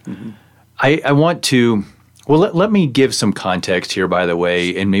about. Mm-hmm. I want to, let me give some context here, by the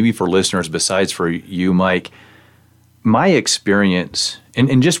way, and maybe for listeners besides for you, Mike, my experience,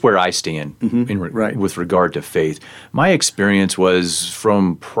 and just where I stand with regard to faith, my experience was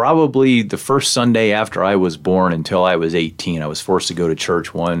from probably the first Sunday after I was born until I was 18. I was forced to go to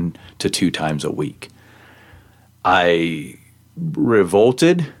church 1 to 2 times a week. I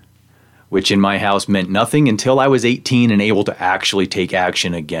revolted, which in my house meant nothing until I was 18 and able to actually take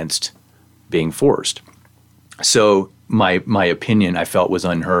action against being forced. So my opinion, I felt, was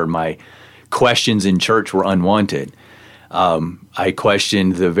unheard. My questions in church were unwanted. I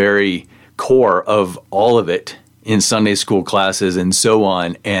questioned the very core of all of it in Sunday school classes and so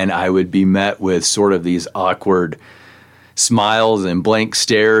on, and I would be met with sort of these awkward smiles and blank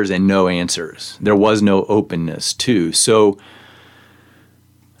stares and no answers. There was no openness too. So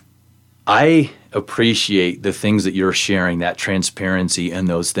I appreciate the things that you're sharing, that transparency and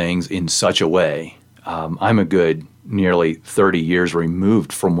those things in such a way. I'm a good nearly 30 years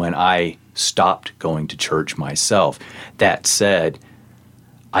removed from when I stopped going to church myself. That said,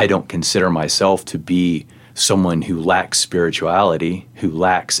 I don't consider myself to be someone who lacks spirituality, who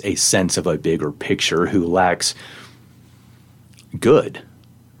lacks a sense of a bigger picture, who lacks good,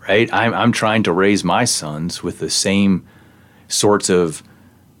 right? I'm trying to raise my sons with the same sorts of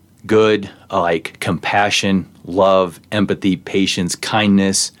good, like compassion, love, empathy, patience,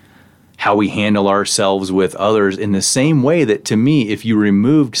 kindness, how we handle ourselves with others, in the same way that, to me, if you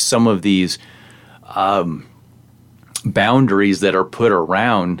removed some of these boundaries that are put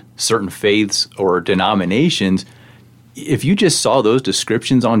around certain faiths or denominations, if you just saw those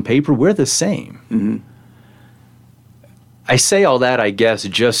descriptions on paper, we're the same. Mm-hmm. I say all that, I guess,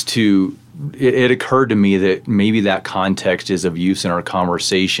 just to, it occurred to me that maybe that context is of use in our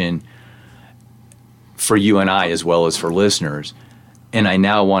conversation for you and I as well as for listeners. And I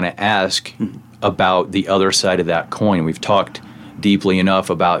now want to ask about the other side of that coin. We've talked deeply enough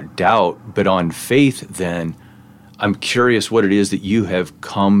about doubt, but on faith then, I'm curious what it is that you have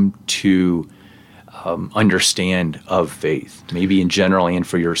come to understand of faith, maybe in general and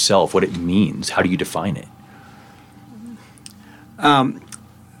for yourself, what it means. How do you define it?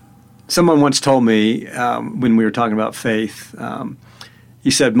 Someone once told me when we were talking about faith,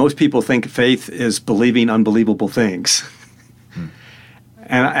 he said, most people think faith is believing unbelievable things.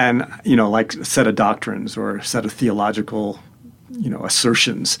 And like a set of doctrines or a set of theological,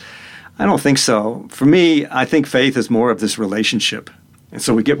 assertions. I don't think so. For me, I think faith is more of this relationship. And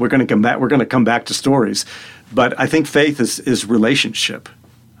so we're going to come back to stories. But I think faith is relationship.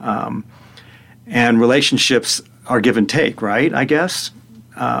 And relationships are give and take, right? I guess.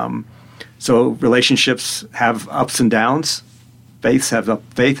 So relationships have ups and downs. Faith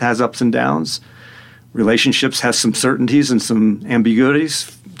has ups and downs. Relationships has some certainties and some ambiguities.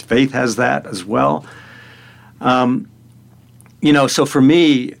 Faith has that as well. So for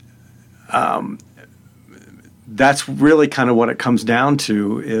me, that's really kind of what it comes down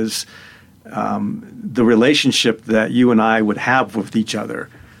to is the relationship that you and I would have with each other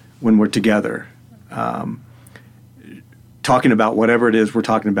when we're together. Talking about whatever it is we're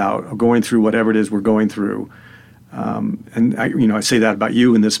talking about, or going through whatever it is we're going through. And I say that about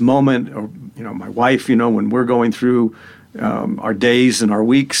you in this moment, or my wife, when we're going through our days and our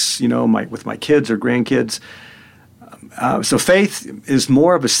weeks, with my kids or grandkids. So faith is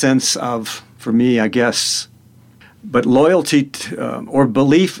more of a sense of, for me, I guess, but loyalty or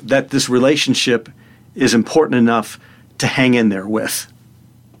belief that this relationship is important enough to hang in there with.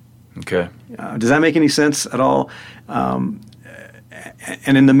 Okay. Does that make any sense at all? And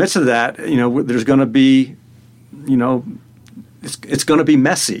in the midst of that, there's going to be, it's going to be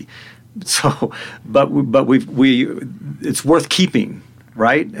messy. So, but it's worth keeping,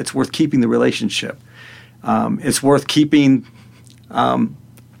 right? It's worth keeping the relationship. It's worth keeping a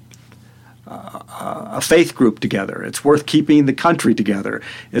faith group together. It's worth keeping the country together.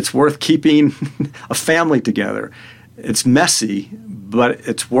 It's worth keeping a family together. It's messy, but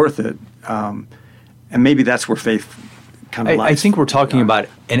it's worth it. And maybe that's where faith kind of lies. I think we're talking about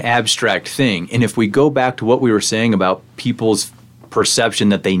an abstract thing. And if we go back to what we were saying about people's perception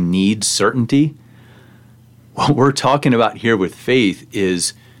that they need certainty, what we're talking about here with faith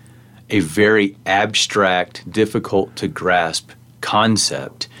is a very abstract, difficult to grasp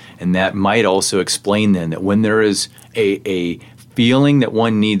concept. And that might also explain then that when there is a feeling that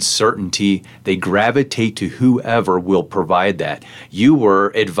one needs certainty, they gravitate to whoever will provide that. You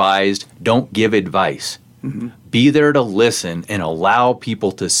were advised, don't give advice. Mm-hmm. Be there to listen and allow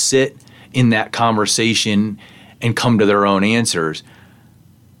people to sit in that conversation and come to their own answers.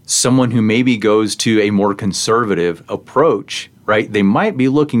 Someone who maybe goes to a more conservative approach, right? They might be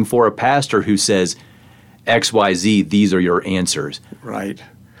looking for a pastor who says, X, Y, Z, these are your answers. Right.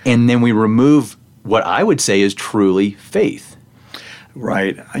 And then we remove what I would say is truly faith.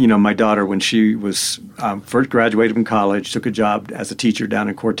 Right. My daughter, when she was first graduated from college, took a job as a teacher down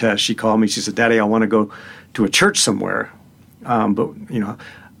in Cortez, she called me. She said, Daddy, I want to go to a church somewhere. How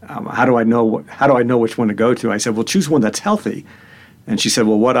do I know which one to go to? I said, well, choose one that's healthy. And she said,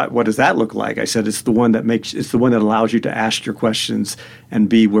 well, what does that look like? I said, it's the one that allows you to ask your questions and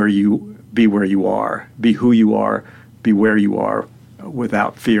be where you are, be who you are, be where you are,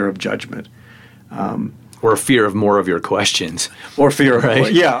 without fear of judgment. Or fear of more of your questions. Or fear of,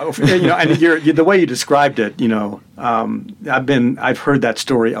 right? Yeah. And the way you described it, I've heard that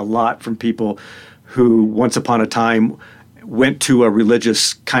story a lot from people who once upon a time went to a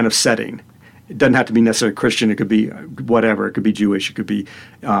religious kind of setting. It doesn't have to be necessarily Christian. It could be whatever. It could be Jewish. It could be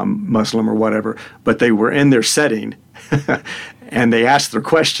Muslim or whatever. But they were in their setting, and they asked their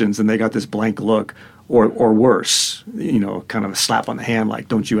questions, and they got this blank look, or worse, kind of a slap on the hand, like,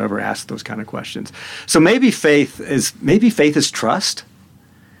 don't you ever ask those kind of questions. So maybe faith is trust.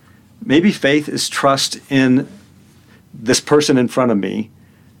 Maybe faith is trust in this person in front of me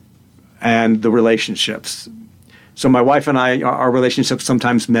and the relationships. So my wife and I, our relationship's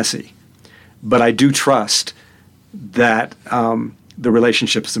sometimes messy. But I do trust that the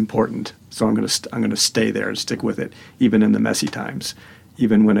relationship is important, so I'm going to stay there and stick with it, even in the messy times,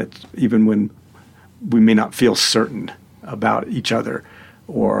 even when we may not feel certain about each other,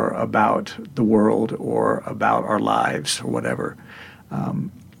 or about the world, or about our lives, or whatever.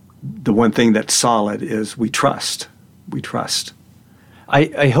 The one thing that's solid is we trust we trust.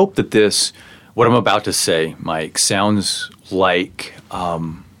 I hope that what I'm about to say, Mike, sounds like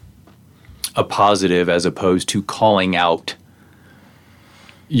a positive as opposed to calling out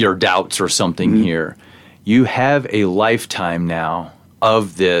your doubts or something here. You have a lifetime now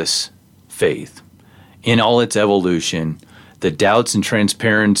of this faith in all its evolution, the doubts and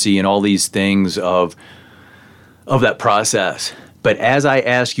transparency and all these things of that process. But as I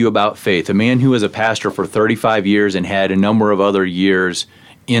ask you about faith, a man who was a pastor for 35 years and had a number of other years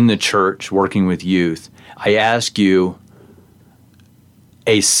in the church working with youth, I ask you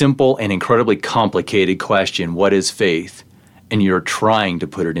a simple and incredibly complicated question: what is faith? And you're trying to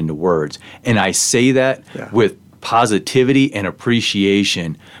put it into words. And I say that with positivity and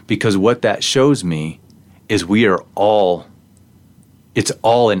appreciation, because what that shows me is it's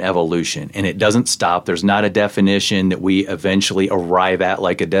all in evolution, and it doesn't stop. There's not a definition that we eventually arrive at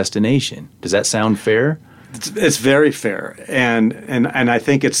like a destination. Does that sound fair? It's very fair, and I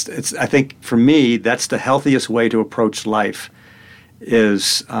think I think for me that's the healthiest way to approach life.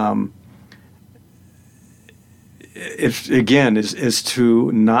 Is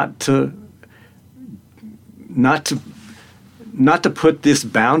to not to put this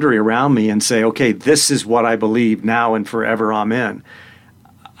boundary around me and say, okay, this is what I believe now and forever, amen.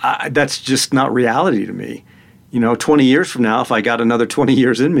 That's just not reality to me. 20 years from now, if I got another 20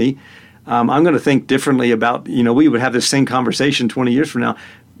 years in me, I'm going to think differently about, we would have this same conversation 20 years from now,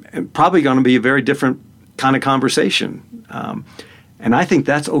 and probably going to be a very different kind of conversation. And I think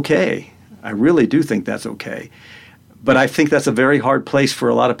that's okay. I really do think that's okay. But I think that's a very hard place for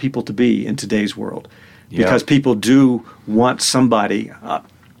a lot of people to be in today's world, because people do want somebody. I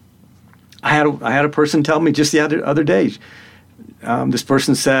had a person tell me just the other day. This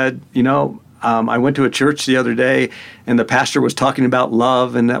person said, I went to a church the other day, and the pastor was talking about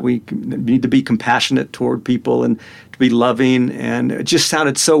love and that we need to be compassionate toward people and to be loving, and it just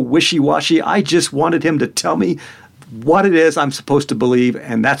sounded so wishy-washy. I just wanted him to tell me what it is I'm supposed to believe,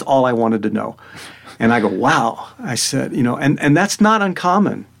 and that's all I wanted to know. And I go, wow. I said, and that's not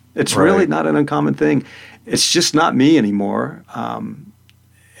uncommon. It's really not an uncommon thing. It's just not me anymore. I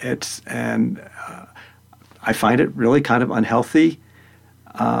find it really kind of unhealthy.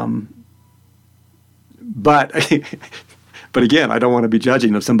 But again, I don't want to be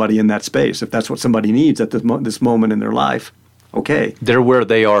judging of somebody in that space. If that's what somebody needs at this moment in their life, okay. They're where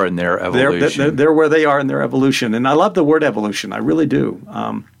they are in their evolution. They're where they are in their evolution. And I love the word evolution. I really do.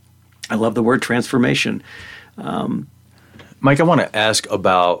 I love the word transformation. Mike, I want to ask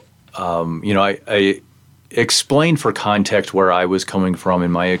about, I explained for context where I was coming from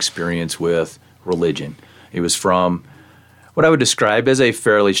in my experience with religion. It was from what I would describe as a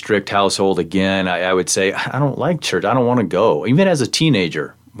fairly strict household. Again, I would say, I don't like church. I don't want to go. Even as a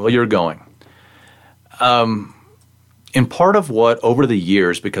teenager, well, you're going. And part of what, over the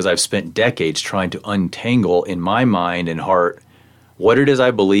years, because I've spent decades trying to untangle in my mind and heart what it is I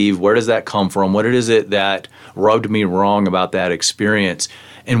believe, where does that come from, what it is that rubbed me wrong about that experience.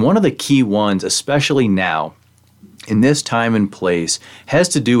 And one of the key ones, especially now, in this time and place, has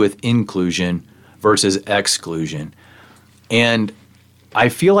to do with inclusion versus exclusion. And I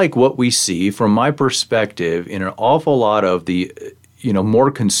feel like what we see, from my perspective, in an awful lot of the more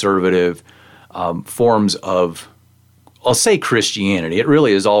conservative forms of, I'll say Christianity. It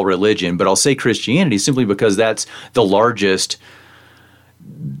really is all religion, but I'll say Christianity simply because that's the largest.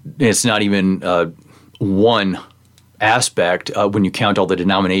 It's not even one aspect when you count all the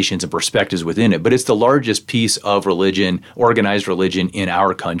denominations and perspectives within it, but it's the largest piece of religion, organized religion in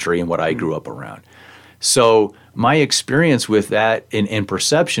our country and what I grew up around. So my experience with that and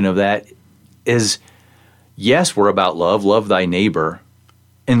perception of that is, yes, we're about love thy neighbor,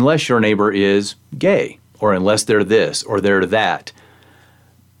 unless your neighbor is gay, or unless they're this or they're that.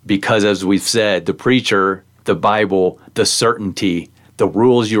 Because as we've said, the preacher, the Bible, the certainty, the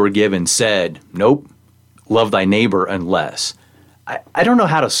rules you were given said, nope, love thy neighbor unless. I don't know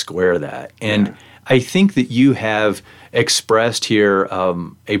how to square that. And I think that you have expressed here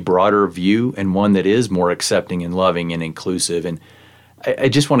a broader view, and one that is more accepting and loving and inclusive. And I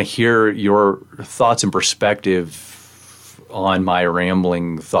just want to hear your thoughts and perspective on my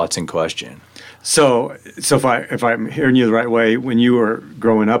rambling thoughts and question. So if I'm hearing you the right way, when you were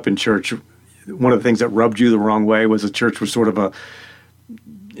growing up in church, one of the things that rubbed you the wrong way was the church was sort of a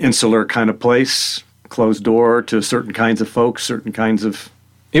insular kind of place, closed door to certain kinds of folks, certain kinds of...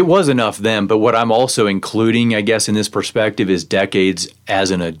 It was enough then, but what I'm also including, I guess, in this perspective is decades as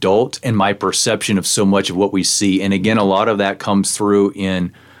an adult and my perception of so much of what we see. And again, a lot of that comes through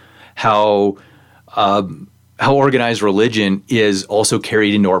in how how organized religion is also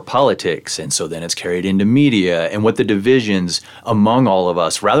carried into our politics. And so then it's carried into media and what the divisions among all of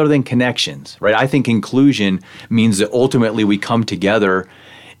us rather than connections, right? I think inclusion means that ultimately we come together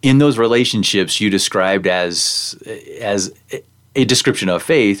in those relationships you described as a description of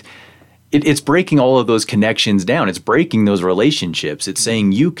faith. It's breaking all of those connections down. It's breaking those relationships. It's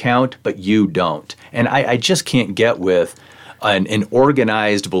saying you count, but you don't. And I just can't get with an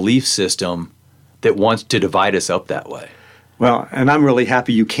organized belief system that wants to divide us up that way. Well, and I'm really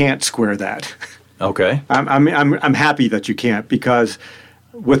happy you can't square that. Okay. I'm happy that you can't, because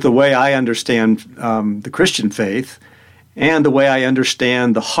with the way I understand the Christian faith and the way I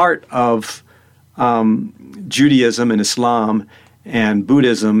understand the heart of Judaism and Islam and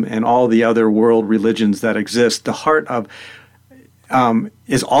Buddhism and all the other world religions that exist, the heart of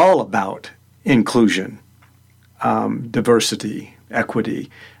is all about inclusion, diversity,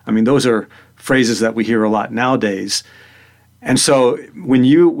 equity. I mean, those are phrases that we hear a lot nowadays. And so when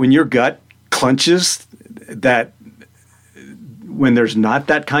your gut clenches that when there's not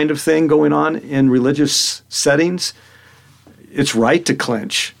that kind of thing going on in religious settings, it's right to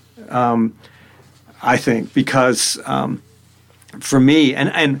clench, I think, because for me,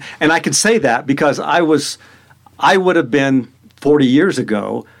 and I can say that because I would have been 40 years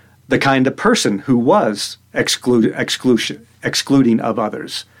ago the kind of person who was excluding of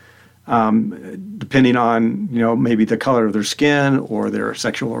others, depending on maybe the color of their skin or their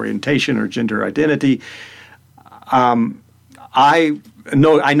sexual orientation or gender identity. I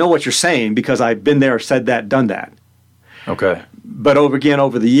know what you're saying because I've been there, said that, done that. Okay. But over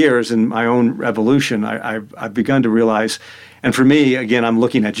the years in my own evolution, I've begun to realize, and for me, again, I'm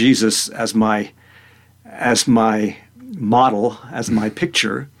looking at Jesus as my model, as my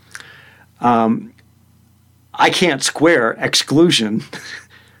picture. I can't square exclusion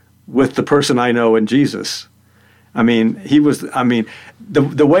with the person I know in Jesus. I mean,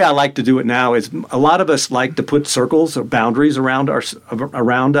 the way I like to do it now is a lot of us like to put circles or boundaries around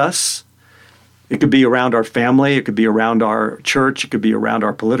us. It could be around our family. It could be around our church. It could be around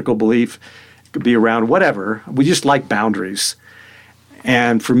our political belief. It could be around whatever. We just like boundaries.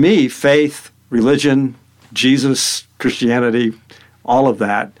 And for me, faith, religion, Jesus, Christianity, all of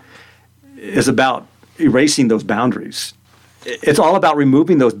that is about erasing those boundaries. It's all about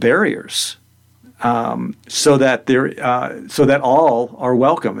removing those barriers, so that all are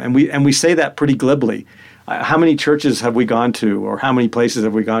welcome. And we say that pretty glibly. How many churches have we gone to, or how many places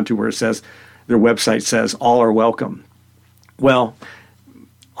have we gone to where it says, their website says, all are welcome? Well,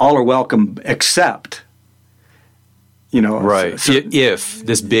 all are welcome except, right.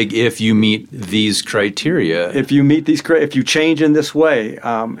 If you meet these criteria. If you meet these criteria, if you change in this way,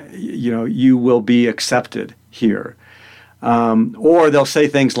 you will be accepted here. Or they'll say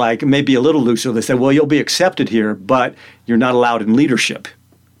things like, maybe a little looser, they say, well, you'll be accepted here, but you're not allowed in leadership.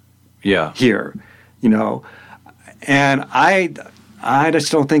 Yeah. Here, and I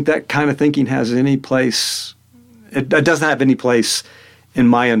just don't think that kind of thinking has any place. It doesn't have any place in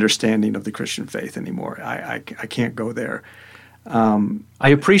my understanding of the Christian faith anymore. I can't go there. I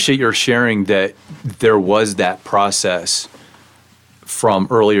appreciate your sharing that there was that process from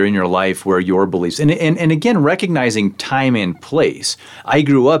earlier in your life where your beliefs, and again, recognizing time and place. I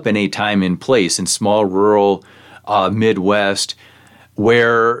grew up in a time and place in small rural Midwest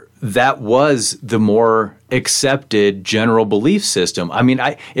where that was the more accepted general belief system. I mean,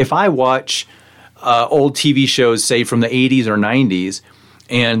 if I watch old TV shows, say from the 80s or 90s,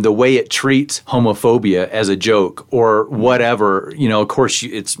 and the way it treats homophobia as a joke or whatever, of course,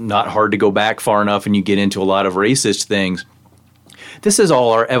 it's not hard to go back far enough and you get into a lot of racist things. This is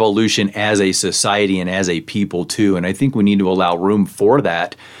all our evolution as a society and as a people, too, and I think we need to allow room for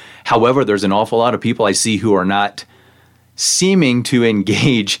that. However, there's an awful lot of people I see who are not seeming to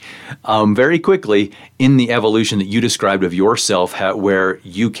engage very quickly in the evolution that you described of yourself, where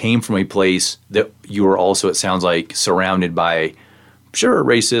you came from a place that you were also, it sounds like, surrounded by, sure,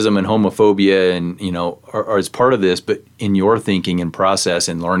 racism and homophobia and, are as part of this, but in your thinking and process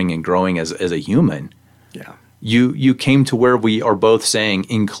and learning and growing as a human, yeah, you came to where we are both saying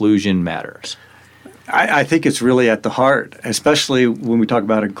inclusion matters. I think it's really at the heart, especially when we talk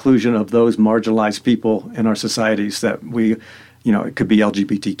about inclusion of those marginalized people in our societies that we, it could be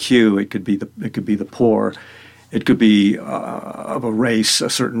LGBTQ, it could be the poor, it could be of a race, a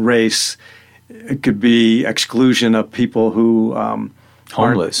certain race, it could be exclusion of people who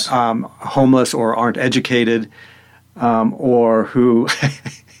homeless or aren't educated, or who.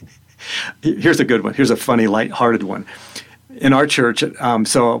 Here's a good one. Here's a funny, lighthearted one. In our church,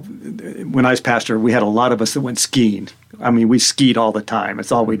 so when I was pastor, we had a lot of us that went skiing. I mean, we skied all the time.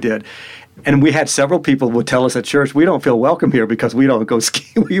 It's all we did. And we had several people would tell us at church, we don't feel welcome here because we don't go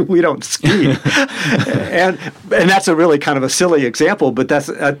ski. We don't ski. and that's a really kind of a silly example, but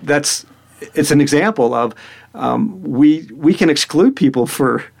it's an example of we can exclude people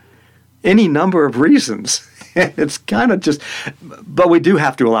for any number of reasons. It's kind of just, but we do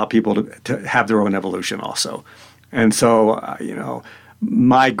have to allow people to have their own evolution also. And so,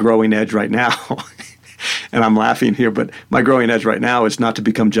 my growing edge right now, and I'm laughing here, but my growing edge right now is not to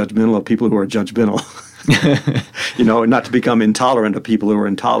become judgmental of people who are judgmental, not to become intolerant of people who are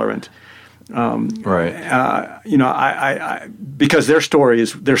intolerant. Right. I because their story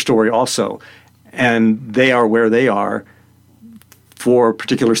is their story also, and they are where they are for a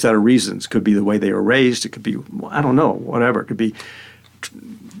particular set of reasons. Could be the way they were raised. It could be, I don't know, whatever. It could be.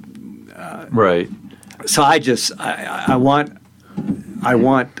 Right. So I want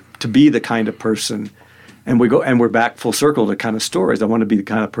to be the kind of person, and we're back full circle to kind of stories. I want to be the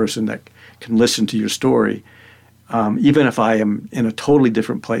kind of person that can listen to your story, even if I am in a totally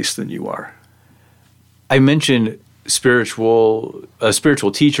different place than you are. I mentioned a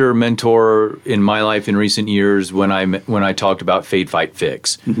spiritual teacher, mentor in my life in recent years when I talked about Fade, Fight,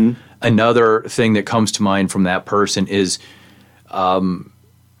 Fix. Mm-hmm. Another thing that comes to mind from that person is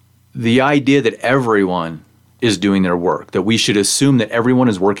the idea that everyone is doing their work, that we should assume that everyone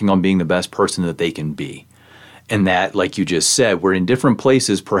is working on being the best person that they can be. And that, like you just said, we're in different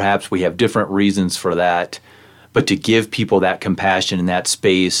places. Perhaps we have different reasons for that. But to give people that compassion and that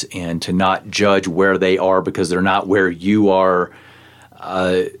space and to not judge where they are because they're not where you are.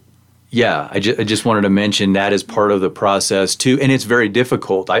 I just wanted to mention that as part of the process too. And it's very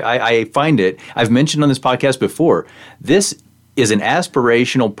difficult. I find it, I've mentioned on this podcast before, this is an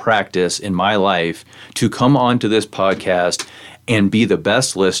aspirational practice in my life to come onto this podcast and be the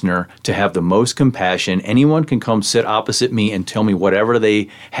best listener, to have the most compassion. Anyone can come sit opposite me and tell me whatever they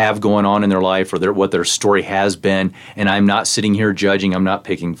have going on in their life or what their story has been, and I'm not sitting here judging, I'm not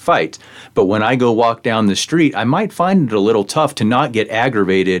picking fights. But when I go walk down the street, I might find it a little tough to not get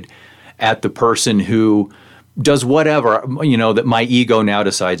aggravated at the person who does whatever, that my ego now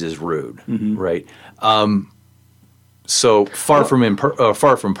decides is rude, mm-hmm. right? So far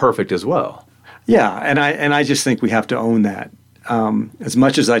from perfect as well. Yeah, and I just think we have to own that. As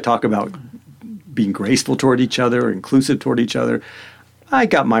much as I talk about being graceful toward each other, inclusive toward each other, I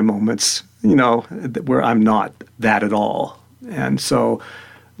got my moments, where I'm not that at all. And so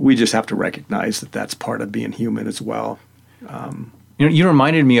we just have to recognize that that's part of being human as well. You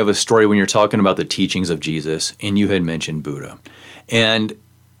reminded me of a story when you're talking about the teachings of Jesus, and you had mentioned Buddha. And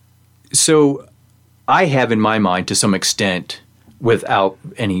so I have in my mind, to some extent, without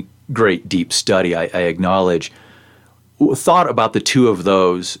any great deep study, I acknowledge, thought about the two of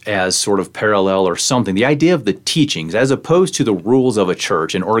those as sort of parallel or something. The idea of the teachings, as opposed to the rules of a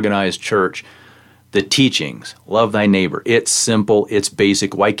church, an organized church, the teachings, love thy neighbor, it's simple, it's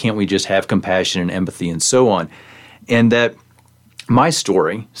basic, why can't we just have compassion and empathy and so on? And that my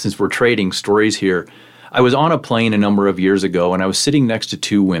story, since we're trading stories here, I was on a plane a number of years ago and I was sitting next to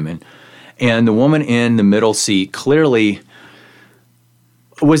two women, and the woman in the middle seat clearly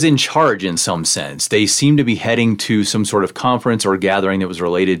was in charge in some sense. They seemed to be heading to some sort of conference or gathering that was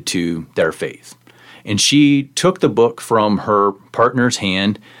related to their faith. And she took the book from her partner's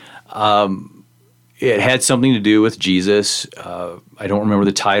hand. It had something to do with Jesus. I don't remember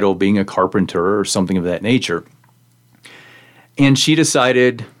the title, being a carpenter or something of that nature. And she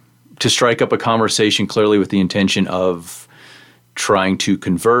decided to strike up a conversation clearly with the intention of trying to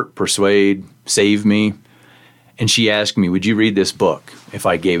convert, persuade, save me. And she asked me, would you read this book if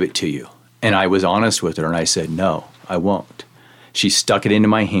I gave it to you? And I was honest with her, and I said, no, I won't. She stuck it into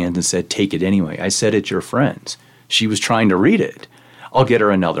my hand and said, take it anyway. I said, it's your friend's. She was trying to read it. I'll get her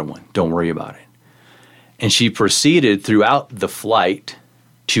another one. Don't worry about it. And she proceeded throughout the flight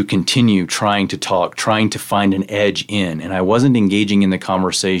to continue trying to talk, trying to find an edge in. And I wasn't engaging in the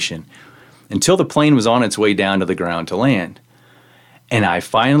conversation until the plane was on its way down to the ground to land. And I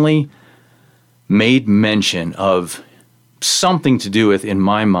finally made mention of something to do with, in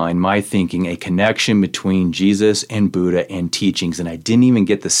my mind, my thinking, a connection between Jesus and Buddha and teachings. And I didn't even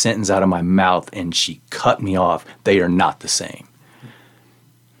get the sentence out of my mouth, and she cut me off. They are not the same.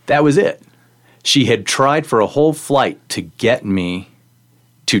 That was it. She had tried for a whole flight to get me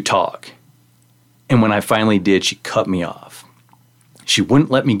to talk. And when I finally did, she cut me off. She wouldn't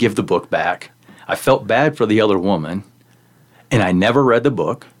let me give the book back. I felt bad for the other woman, and I never read the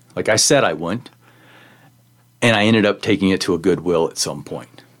book, like I said I wouldn't. And I ended up taking it to a Goodwill at some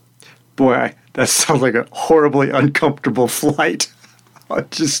point. Boy, that sounds like a horribly uncomfortable flight.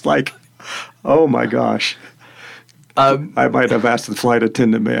 Just like, oh my gosh. I might have asked the flight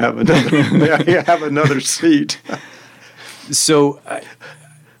attendant, may I have another seat? So I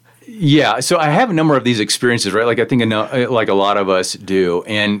have a number of these experiences, right? Like I think like a lot of us do.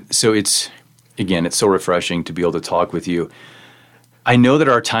 And so it's so refreshing to be able to talk with you. I know that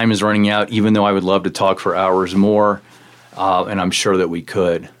our time is running out, even though I would love to talk for hours more, and I'm sure that we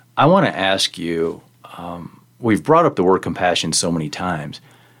could. I want to ask you, we've brought up the word compassion so many times,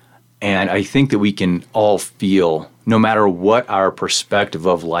 and I think that we can all feel, no matter what our perspective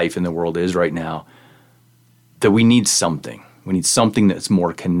of life in the world is right now, that we need something. We need something that's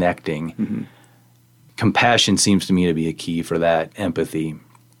more connecting. Mm-hmm. Compassion seems to me to be a key for that, empathy.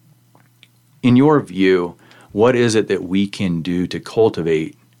 In your view, what is it that we can do to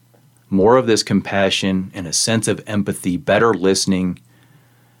cultivate more of this compassion and a sense of empathy, better listening,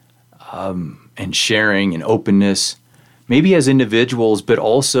 and sharing and openness, maybe as individuals, but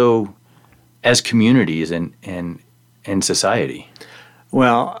also as communities and society?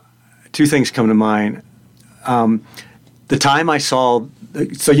 Well, two things come to mind. The time I saw,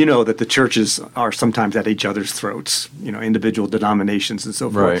 so you know that the churches are sometimes at each other's throats, individual denominations and so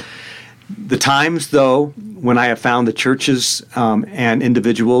forth. Right. The times, though, when I have found the churches and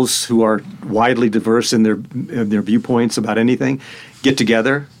individuals who are widely diverse in their viewpoints about anything get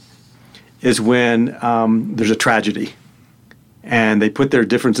together is when there's a tragedy. And they put their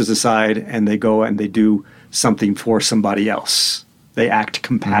differences aside and they go and they do something for somebody else. They act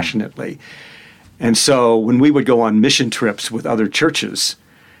compassionately. And so when we would go on mission trips with other churches,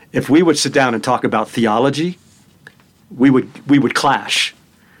 if we would sit down and talk about theology, we would clash.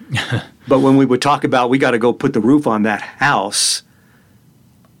 But when we would talk about we got to go put the roof on that house,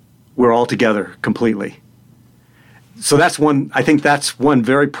 we're all together completely. So I think that's one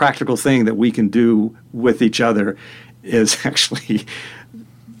very practical thing that we can do with each other is actually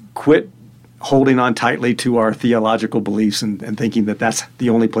quit holding on tightly to our theological beliefs and thinking that that's the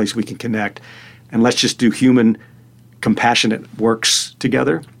only place we can connect. And let's just do human, compassionate works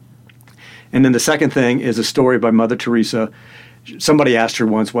together. And then the second thing is a story by Mother Teresa. Somebody asked her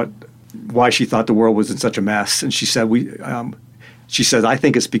once why she thought the world was in such a mess, and she said, "I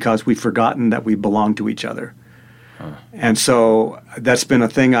think it's because we've forgotten that we belong to each other." And so that's been a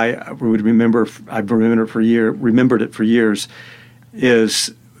thing I would remember. I've remembered it for years.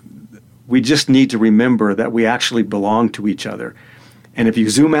 Is we just need to remember that we actually belong to each other. And if you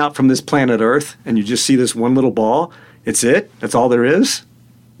zoom out from this planet Earth and you just see this one little ball, it's it. That's all there is.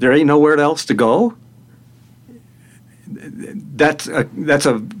 There ain't nowhere else to go. That's a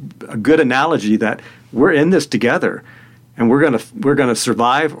good analogy that we're in this together, and we're gonna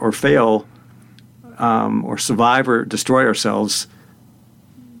survive or fail, or survive or destroy ourselves.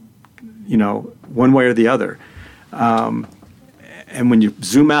 One way or the other. And when you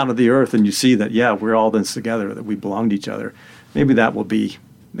zoom out of the earth and you see that, we're all in this together, that we belong to each other, maybe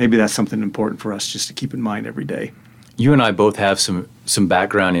that's something important for us just to keep in mind every day. You and I both have some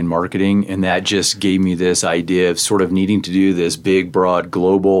background in marketing, and that just gave me this idea of sort of needing to do this big, broad,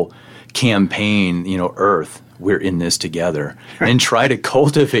 global campaign, Earth, we're in this together, and try to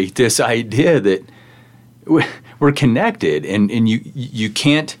cultivate this idea that we're connected, and you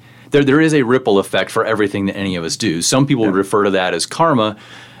can't, there is a ripple effect for everything that any of us do. Some people would refer to that as karma.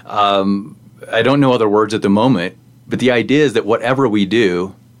 I don't know other words at the moment, but the idea is that whatever we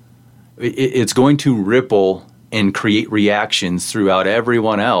do, it's going to ripple and create reactions throughout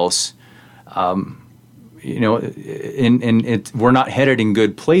everyone else, and we're not headed in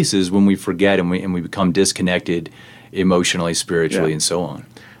good places when we forget and we become disconnected emotionally, spiritually, and so on.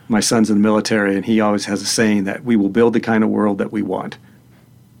 My son's in the military, and he always has a saying that we will build the kind of world that we want.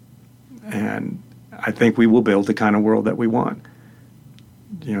 And I think we will build the kind of world that we want.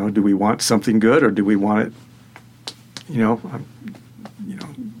 Do we want something good, or do we want it,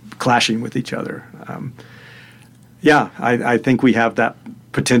 clashing with each other? I think we have that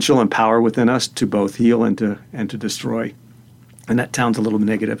potential and power within us to both heal and to destroy. And that sounds a little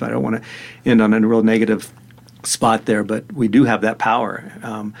negative. I don't want to end on a real negative spot there, but we do have that power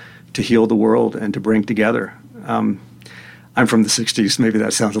to heal the world and to bring together. I'm from the '60s. Maybe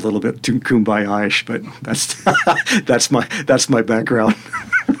that sounds a little bit too kumbaya-ish, but that's my background.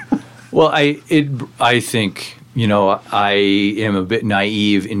 Well, I think. I am a bit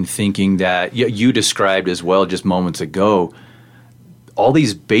naive in thinking that you described as well just moments ago, all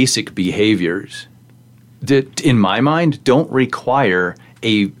these basic behaviors that, in my mind, don't require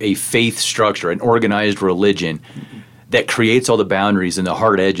a faith structure, an organized religion that creates all the boundaries and the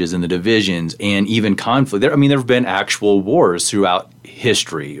hard edges and the divisions and even conflict. There have been actual wars throughout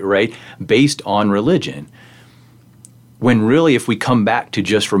history, right, based on religion. When really, if we come back to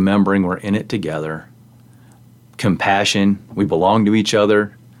just remembering we're in it together, compassion. We belong to each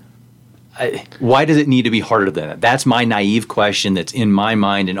other. Why does it need to be harder than that? That's my naive question that's in my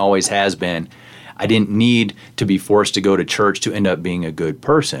mind and always has been. I didn't need to be forced to go to church to end up being a good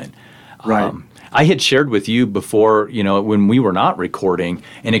person. Right. I had shared with you before, when we were not recording,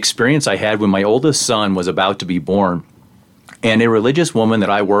 an experience I had when my oldest son was about to be born. And a religious woman that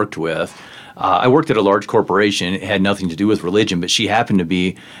I worked with, I worked at a large corporation. It had nothing to do with religion, but she happened to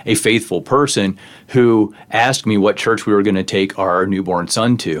be a faithful person who asked me what church we were going to take our newborn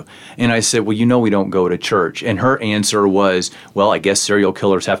son to. And I said, well, we don't go to church. And her answer was, well, I guess serial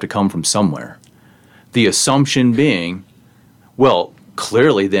killers have to come from somewhere. The assumption being, well,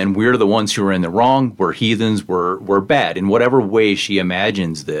 clearly then we're the ones who are in the wrong, we're heathens, we're bad. In whatever way she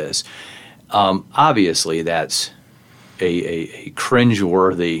imagines this, obviously that's a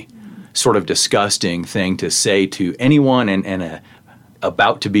cringeworthy, sort of disgusting thing to say to anyone and a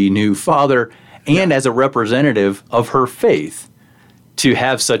about to be new father, and as a representative of her faith, to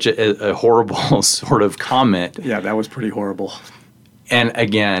have such a horrible sort of comment. Yeah, that was pretty horrible. And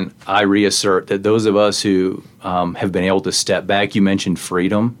again, I reassert that those of us who have been able to step back, you mentioned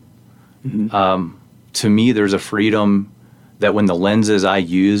freedom. Mm-hmm. To me, there's a freedom that when the lenses I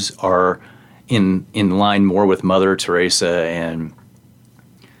use are in line more with Mother Teresa and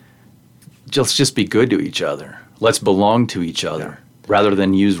just be good to each other. Let's belong to each other rather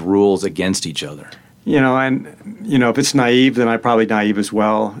than use rules against each other. If it's naive, then I'm probably naive as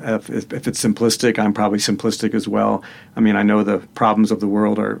well. If it's simplistic, I'm probably simplistic as well. I mean, I know the problems of the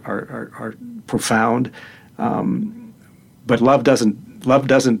world are profound, but love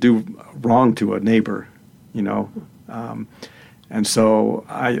doesn't do wrong to a neighbor, and so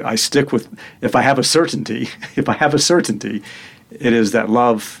I stick with, if I have a certainty, it is that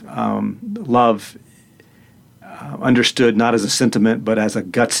love understood not as a sentiment but as a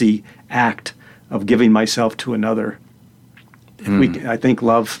gutsy act of giving myself to another. I think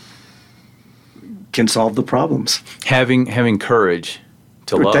love can solve the problems. Having courage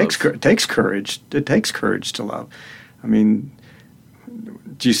to love. It takes courage. It takes courage to love. I mean,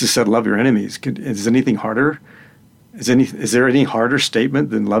 Jesus said, "Love your enemies." Is anything harder? Is there any harder statement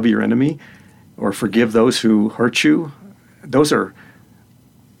than love your enemy, or forgive those who hurt you? Those are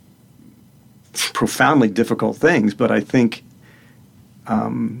profoundly difficult things, but I think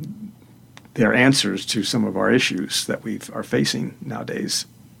they're answers to some of our issues that we are facing nowadays.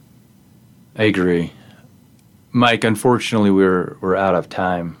 I agree. Mike, unfortunately, we're out of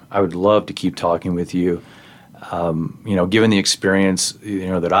time. I would love to keep talking with you. Given the experience,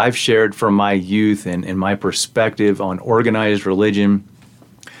 that I've shared from my youth and my perspective on organized religion,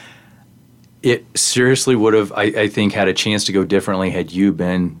 it seriously would have, I think, had a chance to go differently had you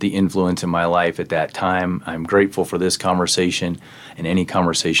been the influence in my life at that time. I'm grateful for this conversation and any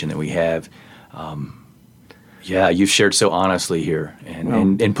conversation that we have. You've shared so honestly here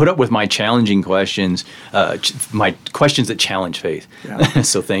and put up with my challenging questions, my questions that challenge faith. Yeah.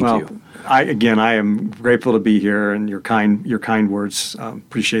 So thank you. I am grateful to be here, and your kind words.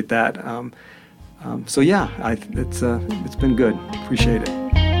 Appreciate that. It's been good. Appreciate it.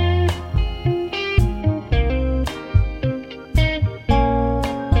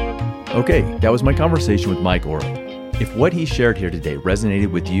 Okay, that was my conversation with Mike Orrill. If what he shared here today resonated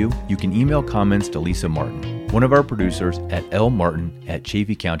with you, you can email comments to Lisa Martin, one of our producers, at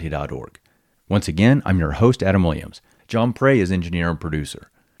lmartin@chaffeecounty.org. Once again, I'm your host, Adam Williams. John Prey is engineer and producer.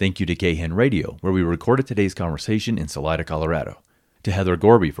 Thank you to KHEN Radio, where we recorded today's conversation in Salida, Colorado. To Heather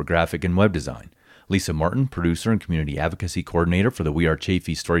Gorby for graphic and web design. Lisa Martin, producer and community advocacy coordinator for the We Are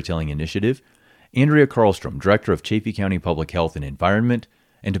Chaffee Storytelling Initiative. Andrea Karlstrom, director of Chaffee County Public Health and Environment.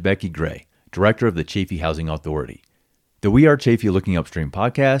 And to Becky Gray, director of the Chaffee Housing Authority. The We Are Chaffee Looking Upstream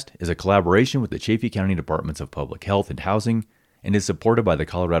podcast is a collaboration with the Chaffee County Departments of Public Health and Housing and is supported by the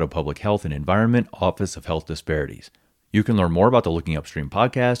Colorado Public Health and Environment Office of Health Disparities. You can learn more about the Looking Upstream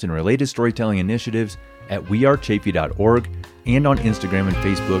podcast and related storytelling initiatives at wearechaffee.org and on Instagram and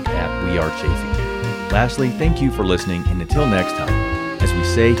Facebook at wearechaffee. Lastly, thank you for listening, and until next time, as we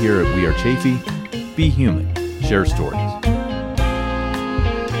say here at We Are Chaffee, be human, share stories.